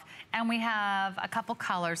 off, and we have a couple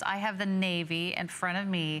colors. I have the navy in front of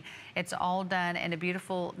me. It's all done in a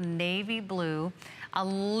beautiful navy blue. A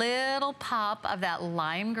little pop of that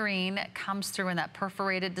lime green comes through in that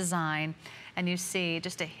perforated design. And you see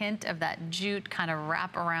just a hint of that jute kind of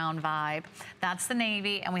wraparound vibe. That's the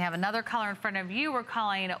navy, and we have another color in front of you we're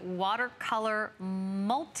calling Watercolor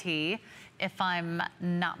Multi, if I'm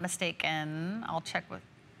not mistaken. I'll check with,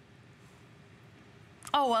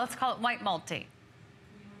 oh, well, let's call it White Multi.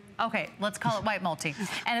 Okay, let's call it White Multi.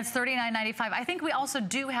 And it's $39.95. I think we also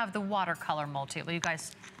do have the Watercolor Multi. Will you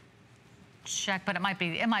guys check? But it might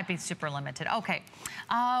be super limited. Okay,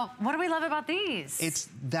 what do we love about these? It's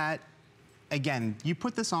that, again, you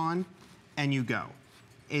put this on and you go.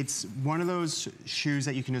 It's one of those shoes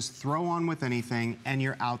that you can just throw on with anything and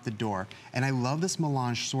you're out the door. And I love this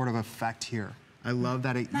melange sort of effect here. I love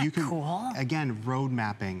that you can, cool? Again, road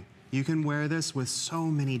mapping. You can wear this with so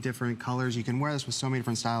many different colors. You can wear this with so many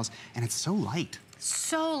different styles, and it's so light.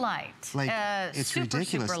 So light. Like, it's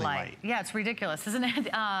ridiculously super light. Yeah, it's ridiculous, isn't it?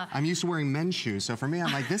 I'm used to wearing men's shoes, so for me,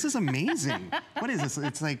 I'm like, this is amazing. What is this?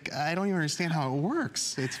 It's like, I don't even understand how it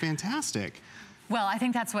works. It's fantastic. Well, I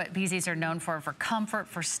think that's what BZs are known for comfort,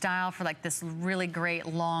 for style, for like this really great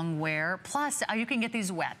long wear. Plus, you can get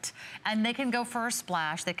these wet, and they can go for a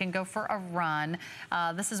splash, they can go for a run.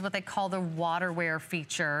 This is what they call the water wear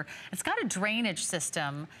feature. It's got a drainage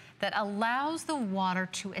system that allows the water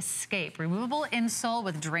to escape. Removable insole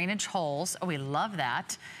with drainage holes. Oh, we love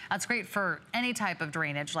that. That's great for any type of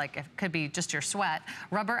drainage, like it could be just your sweat.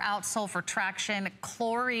 Rubber outsole for traction,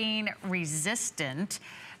 chlorine resistant.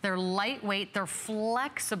 They're lightweight, they're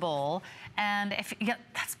flexible, and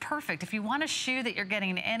that's perfect. If you want a shoe that you're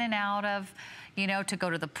getting in and out of, you know, to go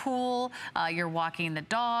to the pool, you're walking the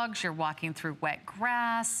dogs, you're walking through wet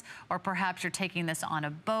grass, or perhaps you're taking this on a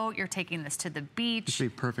boat, you're taking this to the beach. This would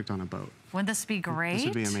be perfect on a boat. Wouldn't this be great? This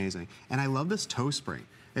would be amazing. And I love this toe spring.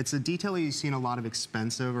 It's a detail that you see in a lot of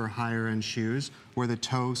expensive or higher end shoes where the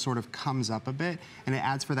toe sort of comes up a bit and it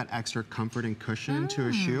adds for that extra comfort and cushion into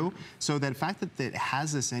a shoe. So the fact that it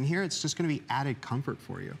has this in here, it's just gonna be added comfort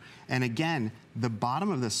for you. And again, the bottom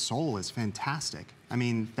of the sole is fantastic. I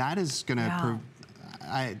mean, that is gonna,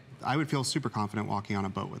 I would feel super confident walking on a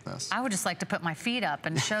boat with this. I would just like to put my feet up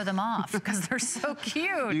and show them off because they're so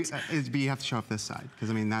cute. But you have to show off this side because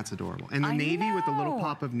I mean, that's adorable. And the navy with the little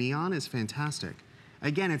pop of neon is fantastic.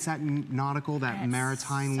 Again, it's that nautical, that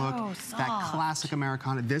maritime look, that classic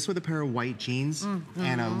Americana. This with a pair of white jeans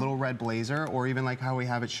and a little red blazer, or even like how we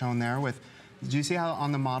have it shown there with, do you see how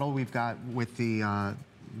on the model we've got with the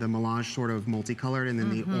melange sort of multicolored and then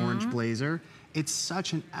the orange blazer? It's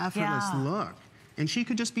such an effortless look. And she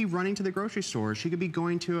could just be running to the grocery store. She could be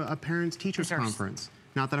going to a parents-teachers conference.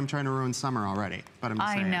 Not that I'm trying to ruin summer already, but I'm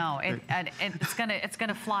just saying. I know, it's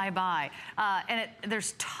gonna fly by. And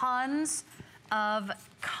there's tons of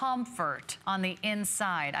comfort on the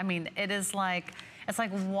inside. I mean, it's like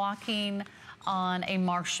walking on a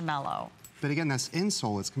marshmallow. But again, this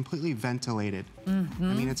insole is completely ventilated. I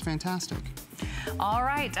mean, it's fantastic. All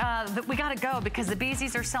right, we gotta go because the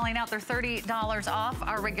Beezies are selling out. They're $30 off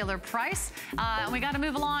our regular price. And we gotta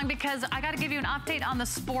move along because I gotta give you an update on the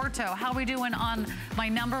Sporto. How we doing on my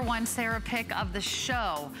 #1 Sarah pick of the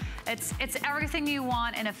show? It's everything you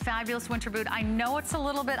want in a fabulous winter boot. I know it's a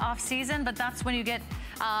little bit off season, but that's when you get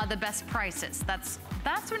the best prices.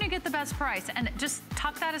 That's when you get the best price. And just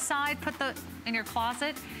tuck that aside, put in your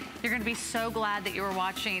closet. You're gonna be so glad that you were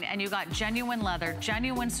watching, and you got genuine leather,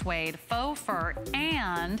 genuine suede, faux fur,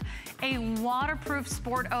 and a waterproof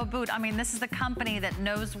Sporto boot. I mean, this is the company that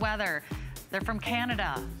knows weather. They're from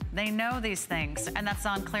Canada. They know these things, and that's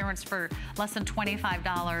on clearance for less than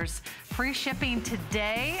 $25. Free shipping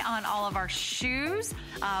today on all of our shoes.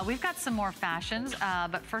 We've got some more fashions,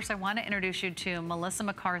 but first I want to introduce you to Melissa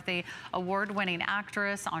McCarthy, award-winning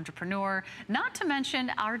actress, entrepreneur, not to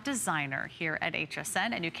mention our designer here at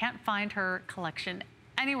HSN, and you can't find her collection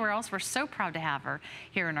anywhere else. We're so proud to have her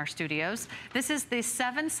here in our studios. This is the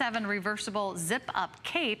 7/7 reversible zip-up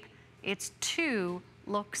cape. It's 2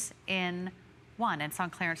 looks in 1. It's on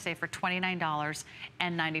clearance today for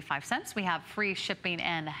 $29.95. We have free shipping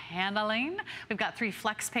and handling. We've got 3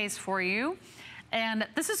 flex pays for you. And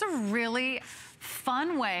this is a really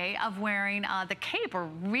fun way of wearing the cape. We're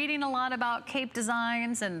reading a lot about cape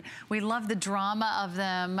designs, and we love the drama of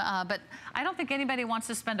them. But I don't think anybody wants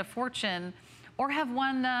to spend a fortune or have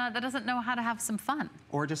one that doesn't know how to have some fun.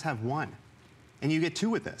 Or just have one. And you get 2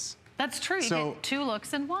 with this. That's true. You get 2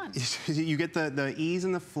 looks in 1. You get the ease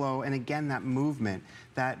and the flow, and again, that movement,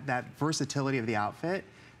 that versatility of the outfit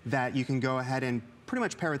that you can go ahead and pretty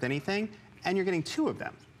much pair with anything, and you're getting 2 of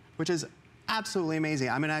them, which is absolutely amazing.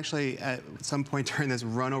 I'm gonna actually, at some point during this,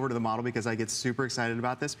 run over to the model because I get super excited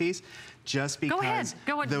about this piece, just because—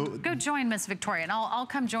 Go ahead, go join Miss Victoria, and I'll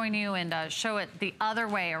come join you and show it the other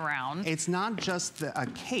way around. It's not just a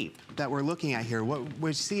cape that we're looking at here. What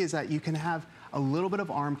we see is that you can have a little bit of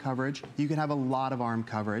arm coverage, you can have a lot of arm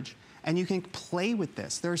coverage, and you can play with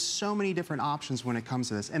this. There's so many different options when it comes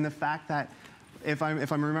to this. And the fact that, if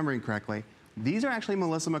I'm remembering correctly, these are actually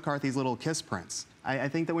Melissa McCarthy's little kiss prints. I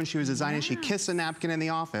think that when she was designing, she kissed a napkin in the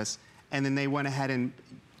office, and then they went ahead and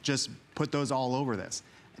just put those all over this.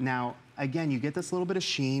 Now, again, you get this little bit of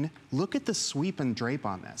sheen. Look at the sweep and drape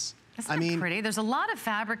on this. Isn't that pretty? There's a lot of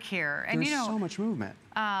fabric here. And there's so much movement.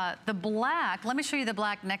 The black, let me show you the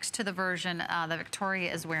black next to the version that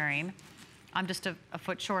Victoria is wearing. I'm just a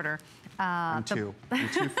foot shorter. I'm 2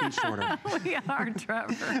 feet shorter. We are,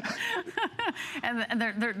 Trevor. and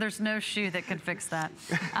there's no shoe that could fix that.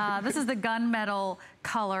 This is the gunmetal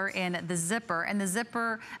color in the zipper, and the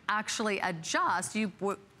zipper actually adjusts. You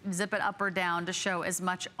zip it up or down to show as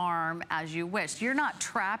much arm as you wish. You're not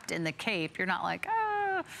trapped in the cape. You're not like,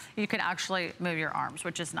 you can actually move your arms,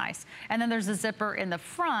 which is nice. And then there's a zipper in the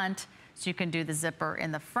front, so you can do the zipper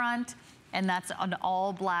in the front, and that's an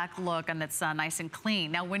all black look, and it's nice and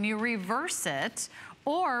clean. Now, when you reverse it,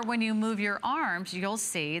 or when you move your arms, you'll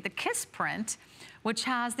see the kiss print, which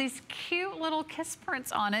has these cute little kiss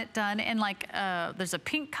prints on it, done in like, there's a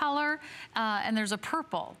pink color, and there's a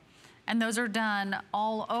purple. And those are done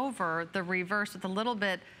all over the reverse with a little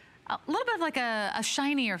bit like a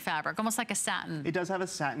shinier fabric, almost like a satin. It does have a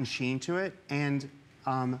satin sheen to it, and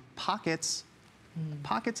pockets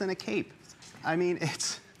and a cape. I mean,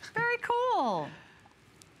 it's very cool.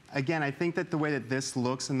 Again, I think that the way that this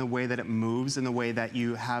looks and the way that it moves and the way that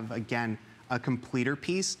you have, again, a completer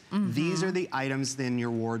piece, these are the items in your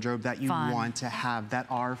wardrobe that you want to have, that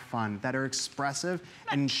are fun, that are expressive,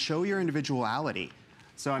 and show your individuality.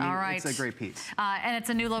 So, I mean, it's a great piece. And it's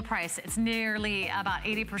a new low price. It's nearly about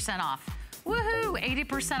 80% off. Woohoo,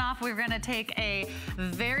 80% off. We're gonna take a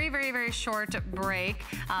very, very, very short break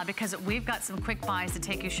because we've got some quick buys to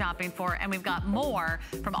take you shopping for, and we've got more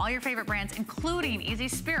from all your favorite brands, including Easy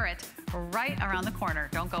Spirit, right around the corner.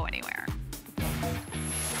 Don't go anywhere.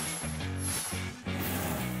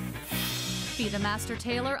 Be the master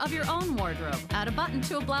tailor of your own wardrobe. Add a button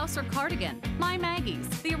to a blouse or cardigan. My Maggie's,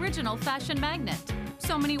 the original fashion magnet.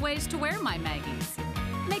 So many ways to wear My Maggie's.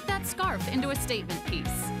 Make that scarf into a statement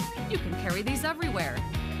piece. You can carry these everywhere.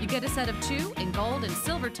 You get a set of 2 in gold and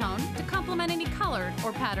silver tone to complement any color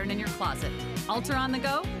or pattern in your closet. Alter on the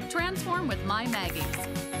go, transform with My Maggie's.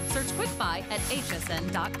 Search Quick Buy at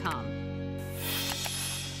hsn.com.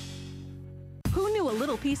 Who knew a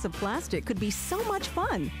little piece of plastic could be so much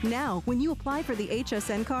fun? Now, when you apply for the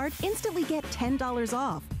HSN card, instantly get $10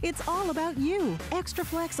 off. It's all about you. Extra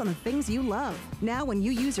flex on the things you love. Now, when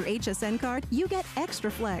you use your HSN card, you get extra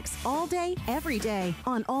flex all day, every day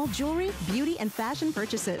on all jewelry, beauty, and fashion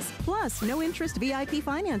purchases. Plus, no interest VIP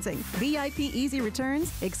financing, VIP easy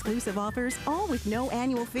returns, exclusive offers, all with no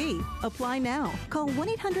annual fee. Apply now. Call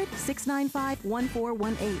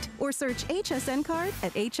 1-800-695-1418 or search HSN card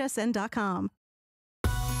at hsn.com.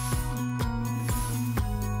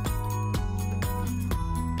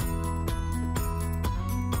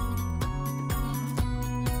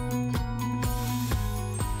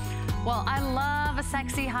 Well, I love a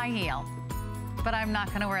sexy high heel, but I'm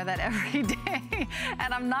not gonna wear that every day.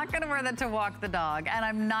 And I'm not gonna wear that to walk the dog. And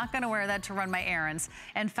I'm not gonna wear that to run my errands.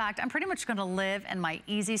 In fact, I'm pretty much gonna live in my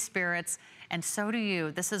easy spirits, and so do you.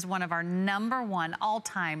 This is one of our #1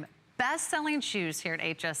 all-time best-selling shoes here at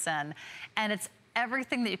HSN. And it's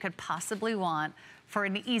everything that you could possibly want for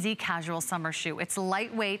an easy casual summer shoe. It's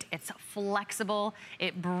lightweight, it's flexible,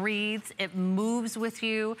 it breathes, it moves with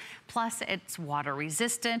you, plus it's water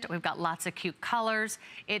resistant. We've got lots of cute colors.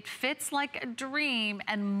 It fits like a dream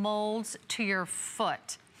and molds to your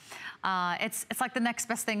foot. It's like the next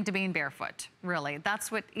best thing to being barefoot, really.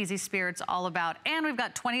 That's what Easy Spirit's all about. And we've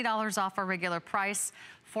got $20 off our regular price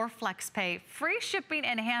for FlexPay, free shipping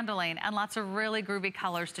and handling, and lots of really groovy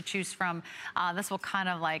colors to choose from. This will kind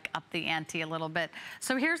of like up the ante a little bit.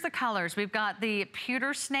 So here's the colors. We've got the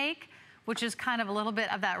pewter snake, which is kind of a little bit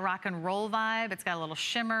of that rock and roll vibe. It's got a little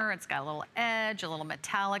shimmer, it's got a little edge, a little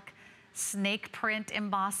metallic snake print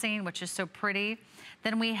embossing, which is so pretty.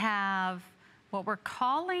 Then we have what we're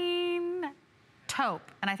calling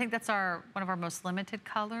taupe, and I think that's one of our most limited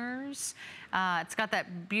colors. It's got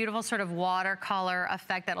that beautiful sort of watercolor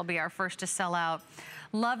effect that'll be our first to sell out.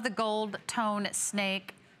 Love the gold tone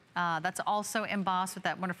snake. That's also embossed with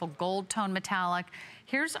that wonderful gold tone metallic.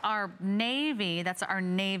 Here's our navy, that's our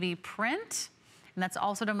navy print, and that's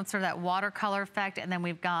also done with sort of that watercolor effect. And then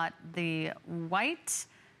we've got the white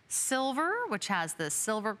silver, which has the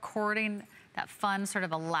silver cording, that fun sort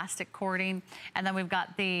of elastic cording. And then we've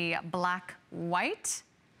got the black white.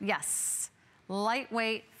 Yes,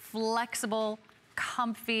 lightweight, flexible,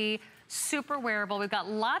 comfy, super wearable. We've got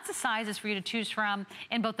lots of sizes for you to choose from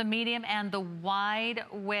in both the medium and the wide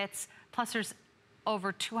widths. Plus there's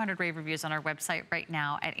over 200 rave reviews on our website right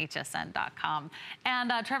now at hsn.com.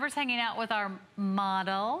 And Trevor's hanging out with our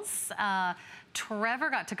models. Trevor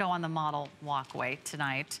got to go on the model walkway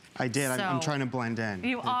tonight. I did. So I'm trying to blend in.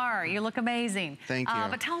 You are. You look amazing. Thank you.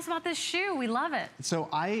 But tell us about this shoe. We love it. So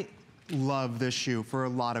I love this shoe for a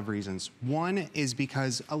lot of reasons. One is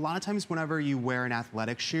because a lot of times whenever you wear an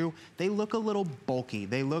athletic shoe, they look a little bulky.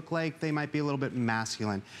 They look like they might be a little bit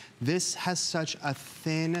masculine. This has such a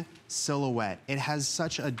thin silhouette. It has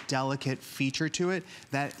such a delicate feature to it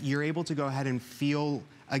that you're able to go ahead and feel,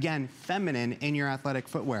 again, feminine in your athletic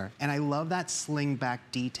footwear. And I love that sling back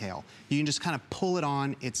detail. You can just kind of pull it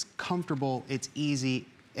on. It's comfortable, it's easy,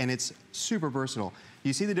 and it's super versatile.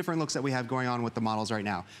 You see the different looks that we have going on with the models right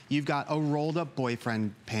now. You've got a rolled up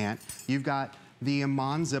boyfriend pant. You've got the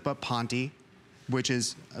Iman zip up Ponte, which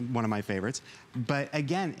is one of my favorites. But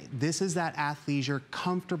again, this is that athleisure,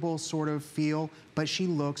 comfortable sort of feel, but she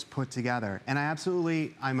looks put together. And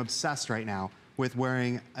I'm obsessed right now with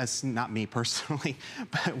wearing not me personally,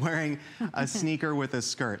 but wearing a sneaker with a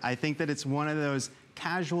skirt. I think that it's one of those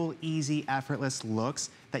casual, easy, effortless looks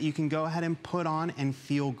that you can go ahead and put on and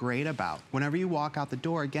feel great about. Whenever you walk out the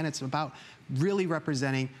door, again, it's about really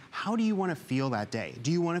representing how do you want to feel that day?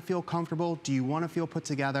 Do you want to feel comfortable? Do you want to feel put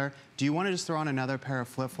together? Do you want to just throw on another pair of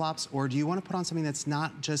flip-flops? Or do you want to put on something that's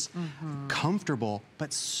not just comfortable,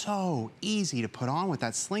 but so easy to put on with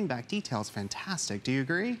that sling back detail? It's fantastic. Do you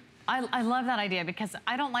agree? I love that idea because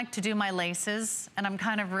I don't like to do my laces, and I'm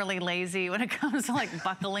kind of really lazy when it comes to like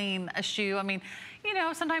buckling a shoe. I mean, you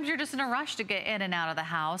know, sometimes you're just in a rush to get in and out of the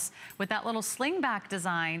house. With that little sling back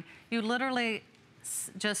design, you literally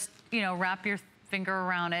just, you know, wrap your finger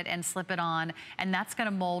around it and slip it on, and that's gonna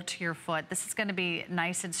mold to your foot. This is gonna be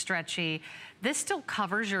nice and stretchy. This still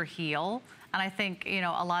covers your heel. And I think, you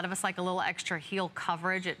know, a lot of us like a little extra heel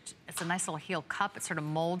coverage. It's a nice little heel cup. It sort of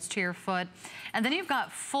molds to your foot. And then you've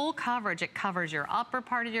got full coverage. It covers your upper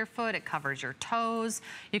part of your foot. It covers your toes.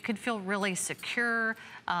 You can feel really secure.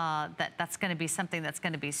 That's going to be something that's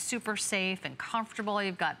going to be super safe and comfortable.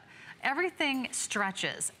 You've got everything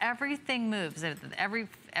stretches, everything moves,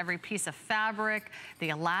 every piece of fabric, the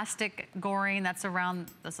elastic goring that's around,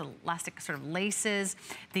 those elastic sort of laces.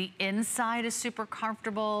 The inside is super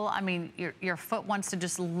comfortable. I mean, your foot wants to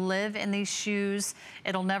just live in these shoes.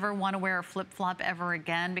 It'll never want to wear a flip-flop ever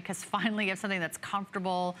again, because finally you have something that's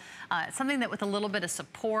comfortable, something that with a little bit of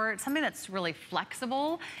support, something that's really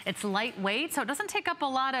flexible. It's lightweight, so it doesn't take up a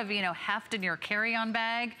lot of, you know, heft in your carry-on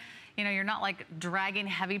bag. You know, you're not like dragging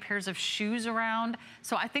heavy pairs of shoes around.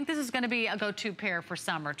 So I think this is gonna be a go-to pair for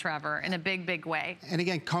summer, Trevor, in a big, big way. And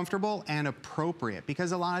again, comfortable and appropriate,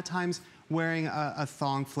 because a lot of times wearing a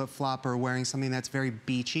thong flip-flop or wearing something that's very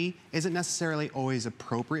beachy isn't necessarily always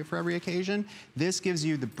appropriate for every occasion. This gives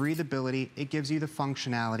you the breathability, it gives you the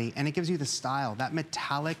functionality, and it gives you the style. That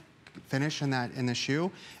metallic finish in the shoe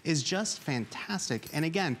is just fantastic. And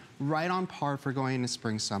again, right on par for going into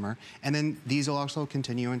spring, summer. And then these will also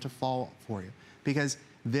continue into fall for you, because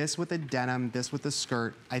this with the denim, this with the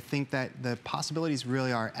skirt, I think that the possibilities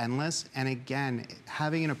really are endless. And again,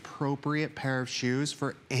 having an appropriate pair of shoes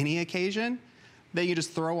for any occasion that you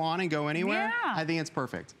just throw on and go anywhere, yeah. I think it's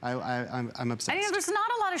perfect. I'm obsessed. I mean, there's not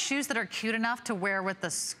a lot of shoes that are cute enough to wear with the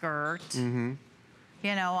skirt. Mm-hmm.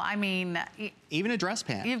 You know, I mean, even a dress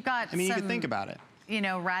pant. You've got I mean, you could think about it. You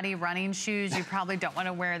know, ratty running shoes. You probably don't want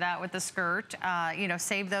to wear that with the skirt. You know,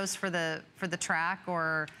 save those for the track,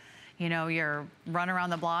 or, you know, your run around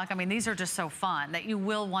the block. I mean, these are just so fun that you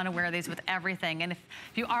will want to wear these with everything. And if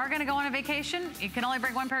you are going to go on a vacation, you can only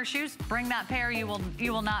bring one pair of shoes. Bring that pair. You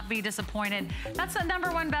will not be disappointed. That's the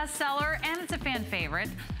 #1 bestseller, and it's a fan favorite.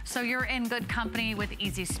 So you're in good company with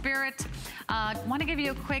Easy Spirit. Want to give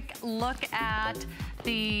you a quick look at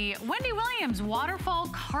the Wendy Williams waterfall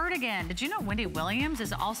cardigan. Did you know Wendy Williams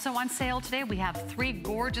is also on sale today? We have 3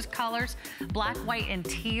 gorgeous colors, black, white, and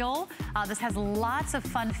teal. This has lots of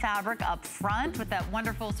fun fabric up front with that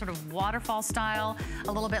wonderful sort of waterfall style,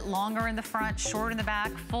 a little bit longer in the front, short in the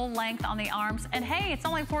back, full length on the arms. And hey, it's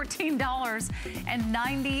only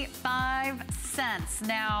 $14.95.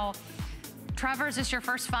 Now, Trevor, is this your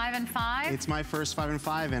first 5 and 5? It's my first 5 and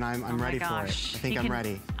 5, and I'm ready for it. I think I'm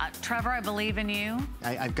ready. Trevor, I believe in you.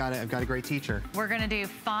 I've got a great teacher. We're gonna do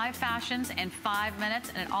 5 fashions in 5 minutes,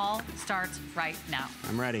 and it all starts right now.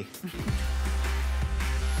 I'm ready.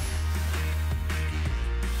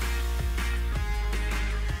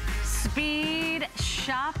 Speed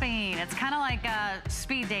shopping. It's kind of like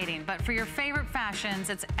speed dating, but for your favorite fashions.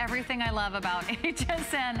 It's everything I love about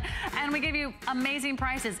HSN. And we give you amazing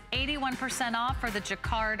prices. 81% off for the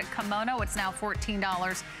jacquard kimono. It's now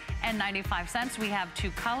 $14.95. We have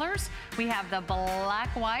 2 colors. We have the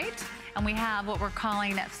black, white, and we have what we're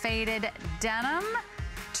calling faded denim.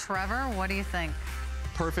 Trevor, what do you think?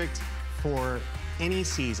 Perfect for any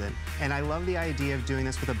season. And I love the idea of doing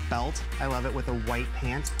this with a belt. I love it with a white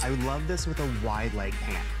pant. I love this with a wide leg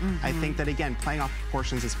pant. Mm-hmm. I think that, again, playing off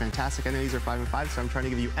proportions is fantastic. I know these are 5 and 5, so I'm trying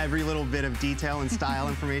to give you every little bit of detail and style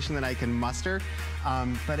information that I can muster.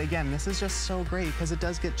 But again, this is just so great because it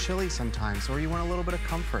does get chilly sometimes, or you want a little bit of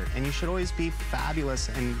comfort, and you should always be fabulous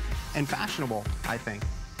and fashionable, I think.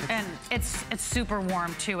 And it's super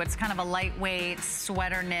warm too. It's kind of a lightweight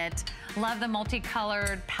sweater knit. Love the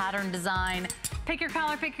multicolored pattern design. Pick your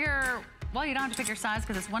color, well, you don't have to pick your size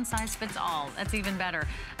because it's one size fits all. That's even better.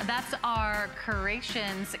 That's our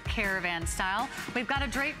Creations Caravan style. We've got a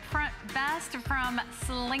drape front vest from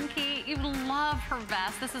Slinky. You love her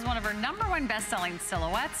vest. This is one of her #1 best-selling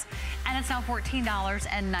silhouettes, and it's now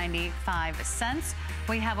 $14.95.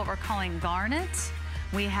 We have what we're calling garnet.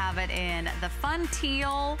 We have it in the fun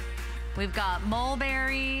teal. We've got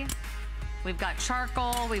mulberry. We've got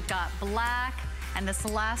charcoal. We've got black. And this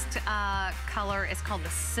last color is called the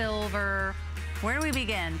silver. Where do we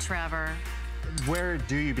begin, Trevor? Where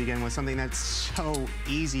do you begin with something that's so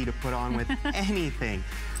easy to put on with anything?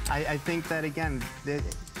 I think that, again,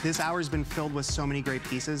 this hour's been filled with so many great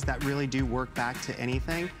pieces that really do work back to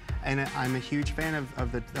anything. And I'm a huge fan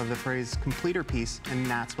of the phrase completer piece, and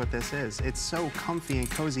that's what this is. It's so comfy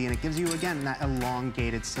and cozy, and it gives you, again, that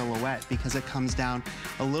elongated silhouette because it comes down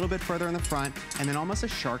a little bit further in the front and then almost a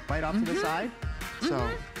shark bite off to the side. So.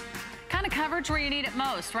 Kind of coverage where you need it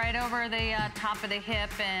most, right over the top of the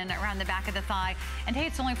hip and around the back of the thigh. And hey,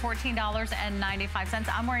 it's only $14.95.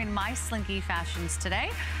 I'm wearing my Slinky fashions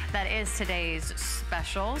today. That is today's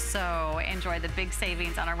special, so enjoy the big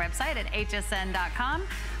savings on our website at hsn.com.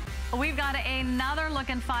 We've got another look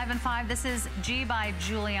in 5 and 5. This is G by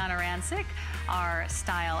Juliana Rancic, our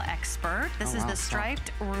style expert. This is the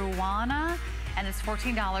striped Ruana, and it's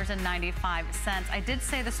 $14.95. I did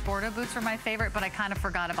say the Sporto boots were my favorite, but I kind of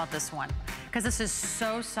forgot about this one because this is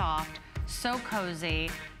so soft, So cozy,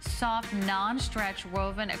 soft, non-stretch,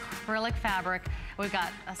 woven acrylic fabric. We've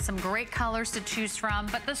got some great colors to choose from,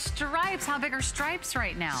 but the stripes, how big are stripes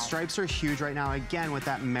right now? Stripes are huge right now, again, with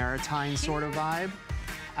that maritime sort of vibe.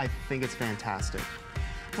 I think it's fantastic.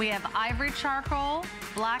 We have ivory charcoal,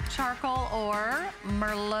 black charcoal, or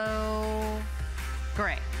Merlot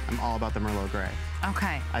gray. I'm all about the Merlot gray.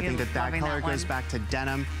 Okay. I think that color goes back to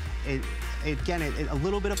denim. Again, a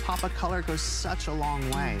little bit of pop of color goes such a long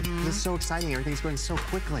way. This is so exciting. Everything's going so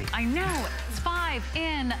quickly. I know. It's 5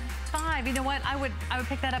 in 5. You know what? I would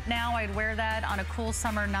pick that up now. I'd wear that on a cool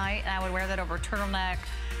summer night, and I would wear that over a turtleneck,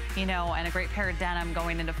 you know, and a great pair of denim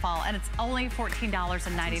going into fall. And it's only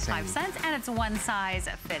 $14.95, and it's one size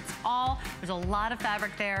fits all. There's a lot of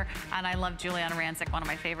fabric there, and I love Juliana Rancic, one of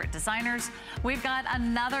my favorite designers. We've got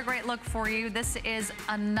another great look for you. This is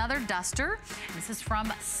another duster. This is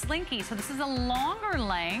from Slinky. So this is a longer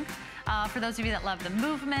length for those of you that love the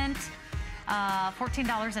movement.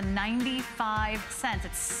 $14.95.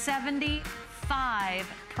 It's 75%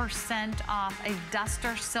 off a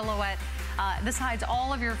duster silhouette. This hides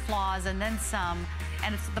all of your flaws and then some,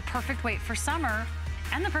 and it's the perfect weight for summer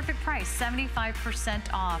and the perfect price,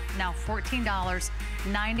 75% off. Now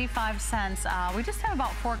 $14.95. We just have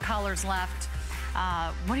about 4 colors left.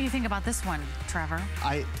 What do you think about this one, Trevor?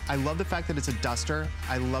 I love the fact that it's a duster.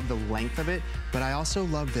 I love the length of it, but I also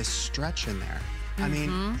love this stretch in there. I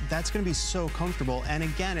mean, that's gonna be so comfortable. And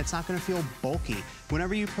again, it's not gonna feel bulky.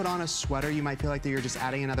 Whenever you put on a sweater, you might feel like that you're just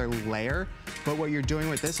adding another layer, but what you're doing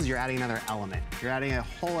with this is you're adding another element. You're adding a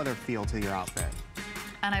whole other feel to your outfit.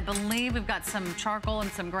 And I believe we've got some charcoal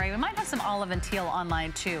and some gray. We might have some olive and teal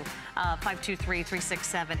online too.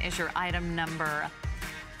 523367 is your item number.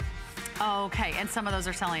 Okay, and some of those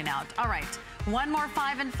are selling out. All right, one more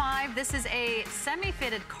 5 in 5. This is a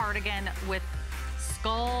semi-fitted cardigan with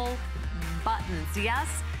skull buttons. Yes,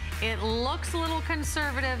 it looks a little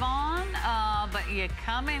conservative on, but you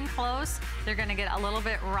come in close, you're gonna get a little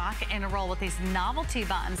bit rock and roll with these novelty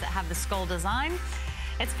buttons that have the skull design.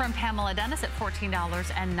 It's from Pamela Dennis at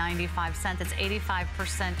 $14.95. It's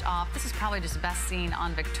 85% off. This is probably just best seen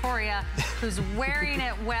on Victoria, who's wearing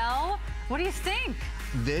it well. What do you think?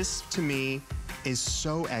 This, to me, is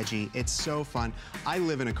so edgy. It's so fun. I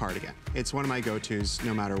live in a cardigan. It's one of my go-tos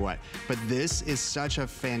no matter what. But this is such a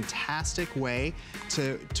fantastic way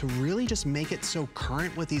to really just make it so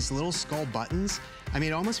current with these little skull buttons. I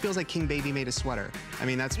mean, it almost feels like King Baby made a sweater. I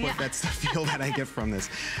mean, that's the feel that I get from this.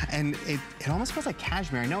 And it almost feels like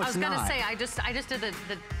cashmere. I know it's not. I was gonna say, I just did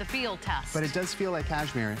the feel test. But it does feel like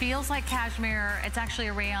cashmere. Feels like cashmere. It's actually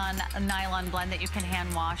a rayon nylon blend that you can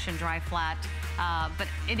hand wash and dry flat. But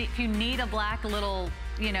if you need a black little,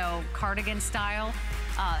 you know, cardigan style,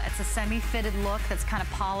 it's a semi-fitted look that's kind of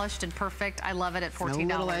polished and perfect. I love it at $14.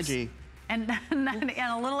 And a little edgy. And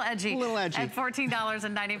a little edgy. A little edgy. At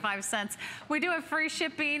 $14.95. We do have free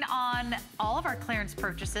shipping on all of our clearance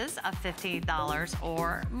purchases of $15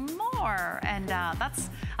 or more. And that's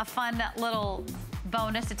a fun little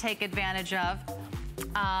bonus to take advantage of.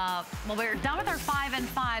 Well, we're done with our 5 in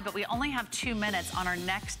 5, but we only have 2 minutes on our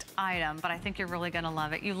next item, but I think you're really gonna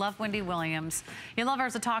love it. You love Wendy Williams. You love her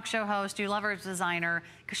as a talk show host. You love her as a designer,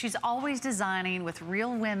 because she's always designing with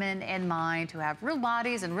real women in mind who have real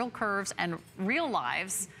bodies and real curves and real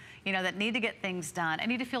lives, you know, that need to get things done and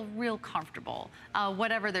need to feel real comfortable,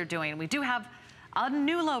 whatever they're doing. We do have a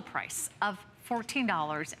new low price of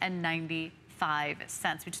 $14.95.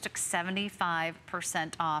 We just took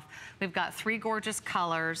 75% off. We've got 3 gorgeous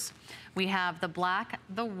colors. We have the black,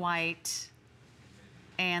 the white,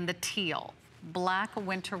 and the teal. Black,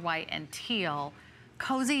 winter white, and teal.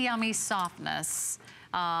 Cozy, yummy softness.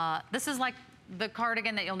 This is like the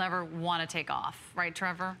cardigan that you'll never want to take off, right,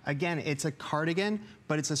 Trevor? Again, it's a cardigan,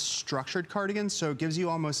 but it's a structured cardigan, so it gives you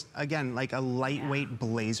almost, again, like a lightweight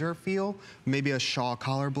blazer feel, maybe a shawl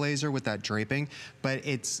collar blazer with that draping, but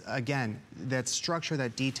it's, again, that structure,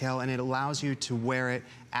 that detail, and it allows you to wear it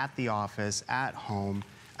at the office, at home.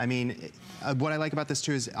 I mean, what I like about this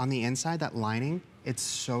too is on the inside, that lining, it's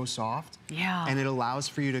so soft. Yeah. And it allows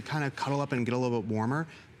for you to kind of cuddle up and get a little bit warmer,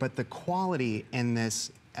 but the quality in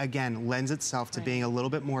this, again, lends itself to being a little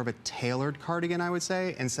bit more of a tailored cardigan, I would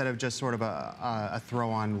say, instead of just sort of a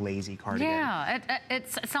throw-on lazy cardigan. Yeah,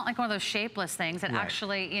 it's not like one of those shapeless things. It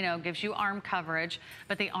actually, you know, gives you arm coverage,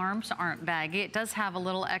 but the arms aren't baggy. It does have a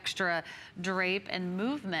little extra drape and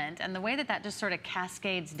movement, and the way that just sort of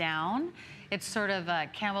cascades down It sort of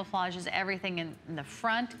camouflages everything in the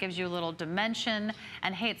front, gives you a little dimension,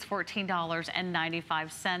 and hey, it's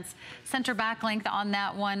 $14.95. Center back length on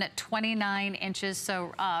that one, 29 inches,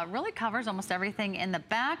 so really covers almost everything in the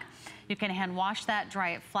back. You can hand wash that, dry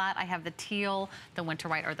it flat. I have the teal, the winter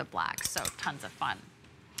white, or the black, so tons of fun.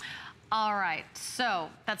 All right, so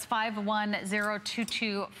that's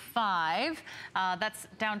 510225. That's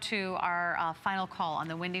down to our final call on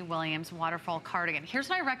the Wendy Williams waterfall cardigan. Here's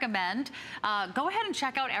what I recommend. Go ahead and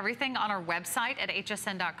check out everything on our website at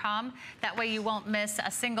hsn.com. That way you won't miss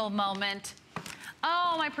a single moment.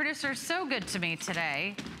 Oh, my producer is so good to me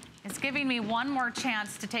today. It's giving me one more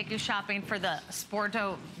chance to take you shopping for the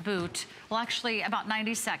Sporto boot. Well, actually, about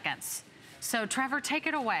 90 seconds. So, Trevor, take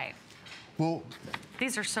it away. Well,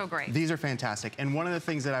 these are so great. These are fantastic. And one of the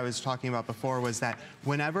things that I was talking about before was that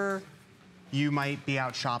whenever you might be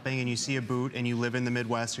out shopping and you see a boot and you live in the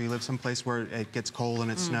Midwest or you live someplace where it gets cold and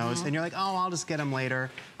it snows, and you're like, oh, I'll just get them later.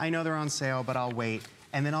 I know they're on sale, but I'll wait.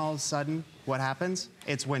 And then all of a sudden, what happens?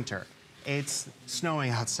 It's winter. It's snowing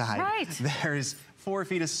outside. Right. There's 4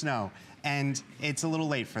 feet of snow, and it's a little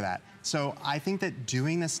late for that. So I think that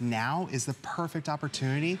doing this now is the perfect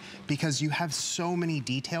opportunity because you have so many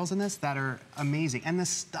details in this that are amazing. And the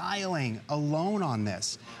styling alone on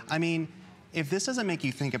this. I mean, if this doesn't make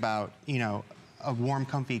you think about, you know, a warm,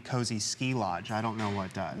 comfy, cozy ski lodge, I don't know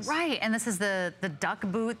what does. Right, and this is the duck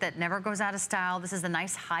boot that never goes out of style. This is the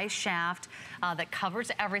nice high shaft that covers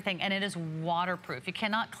everything, and it is waterproof. You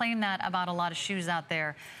cannot claim that about a lot of shoes out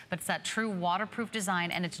there, but it's that true waterproof design,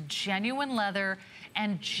 and it's genuine leather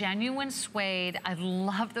and genuine suede. I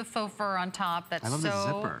love the faux fur on top. That's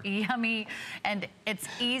so yummy, and it's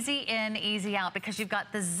easy in, easy out because you've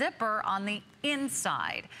got the zipper on the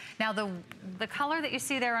inside. Now, the color that you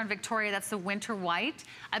see there on Victoria, that's the winter white.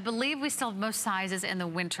 I believe we still have most sizes in the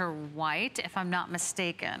winter white, if I'm not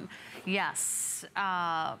mistaken. Yes,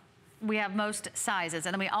 we have most sizes.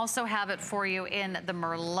 And then we also have it for you in the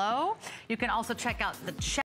Merlot. You can also check out the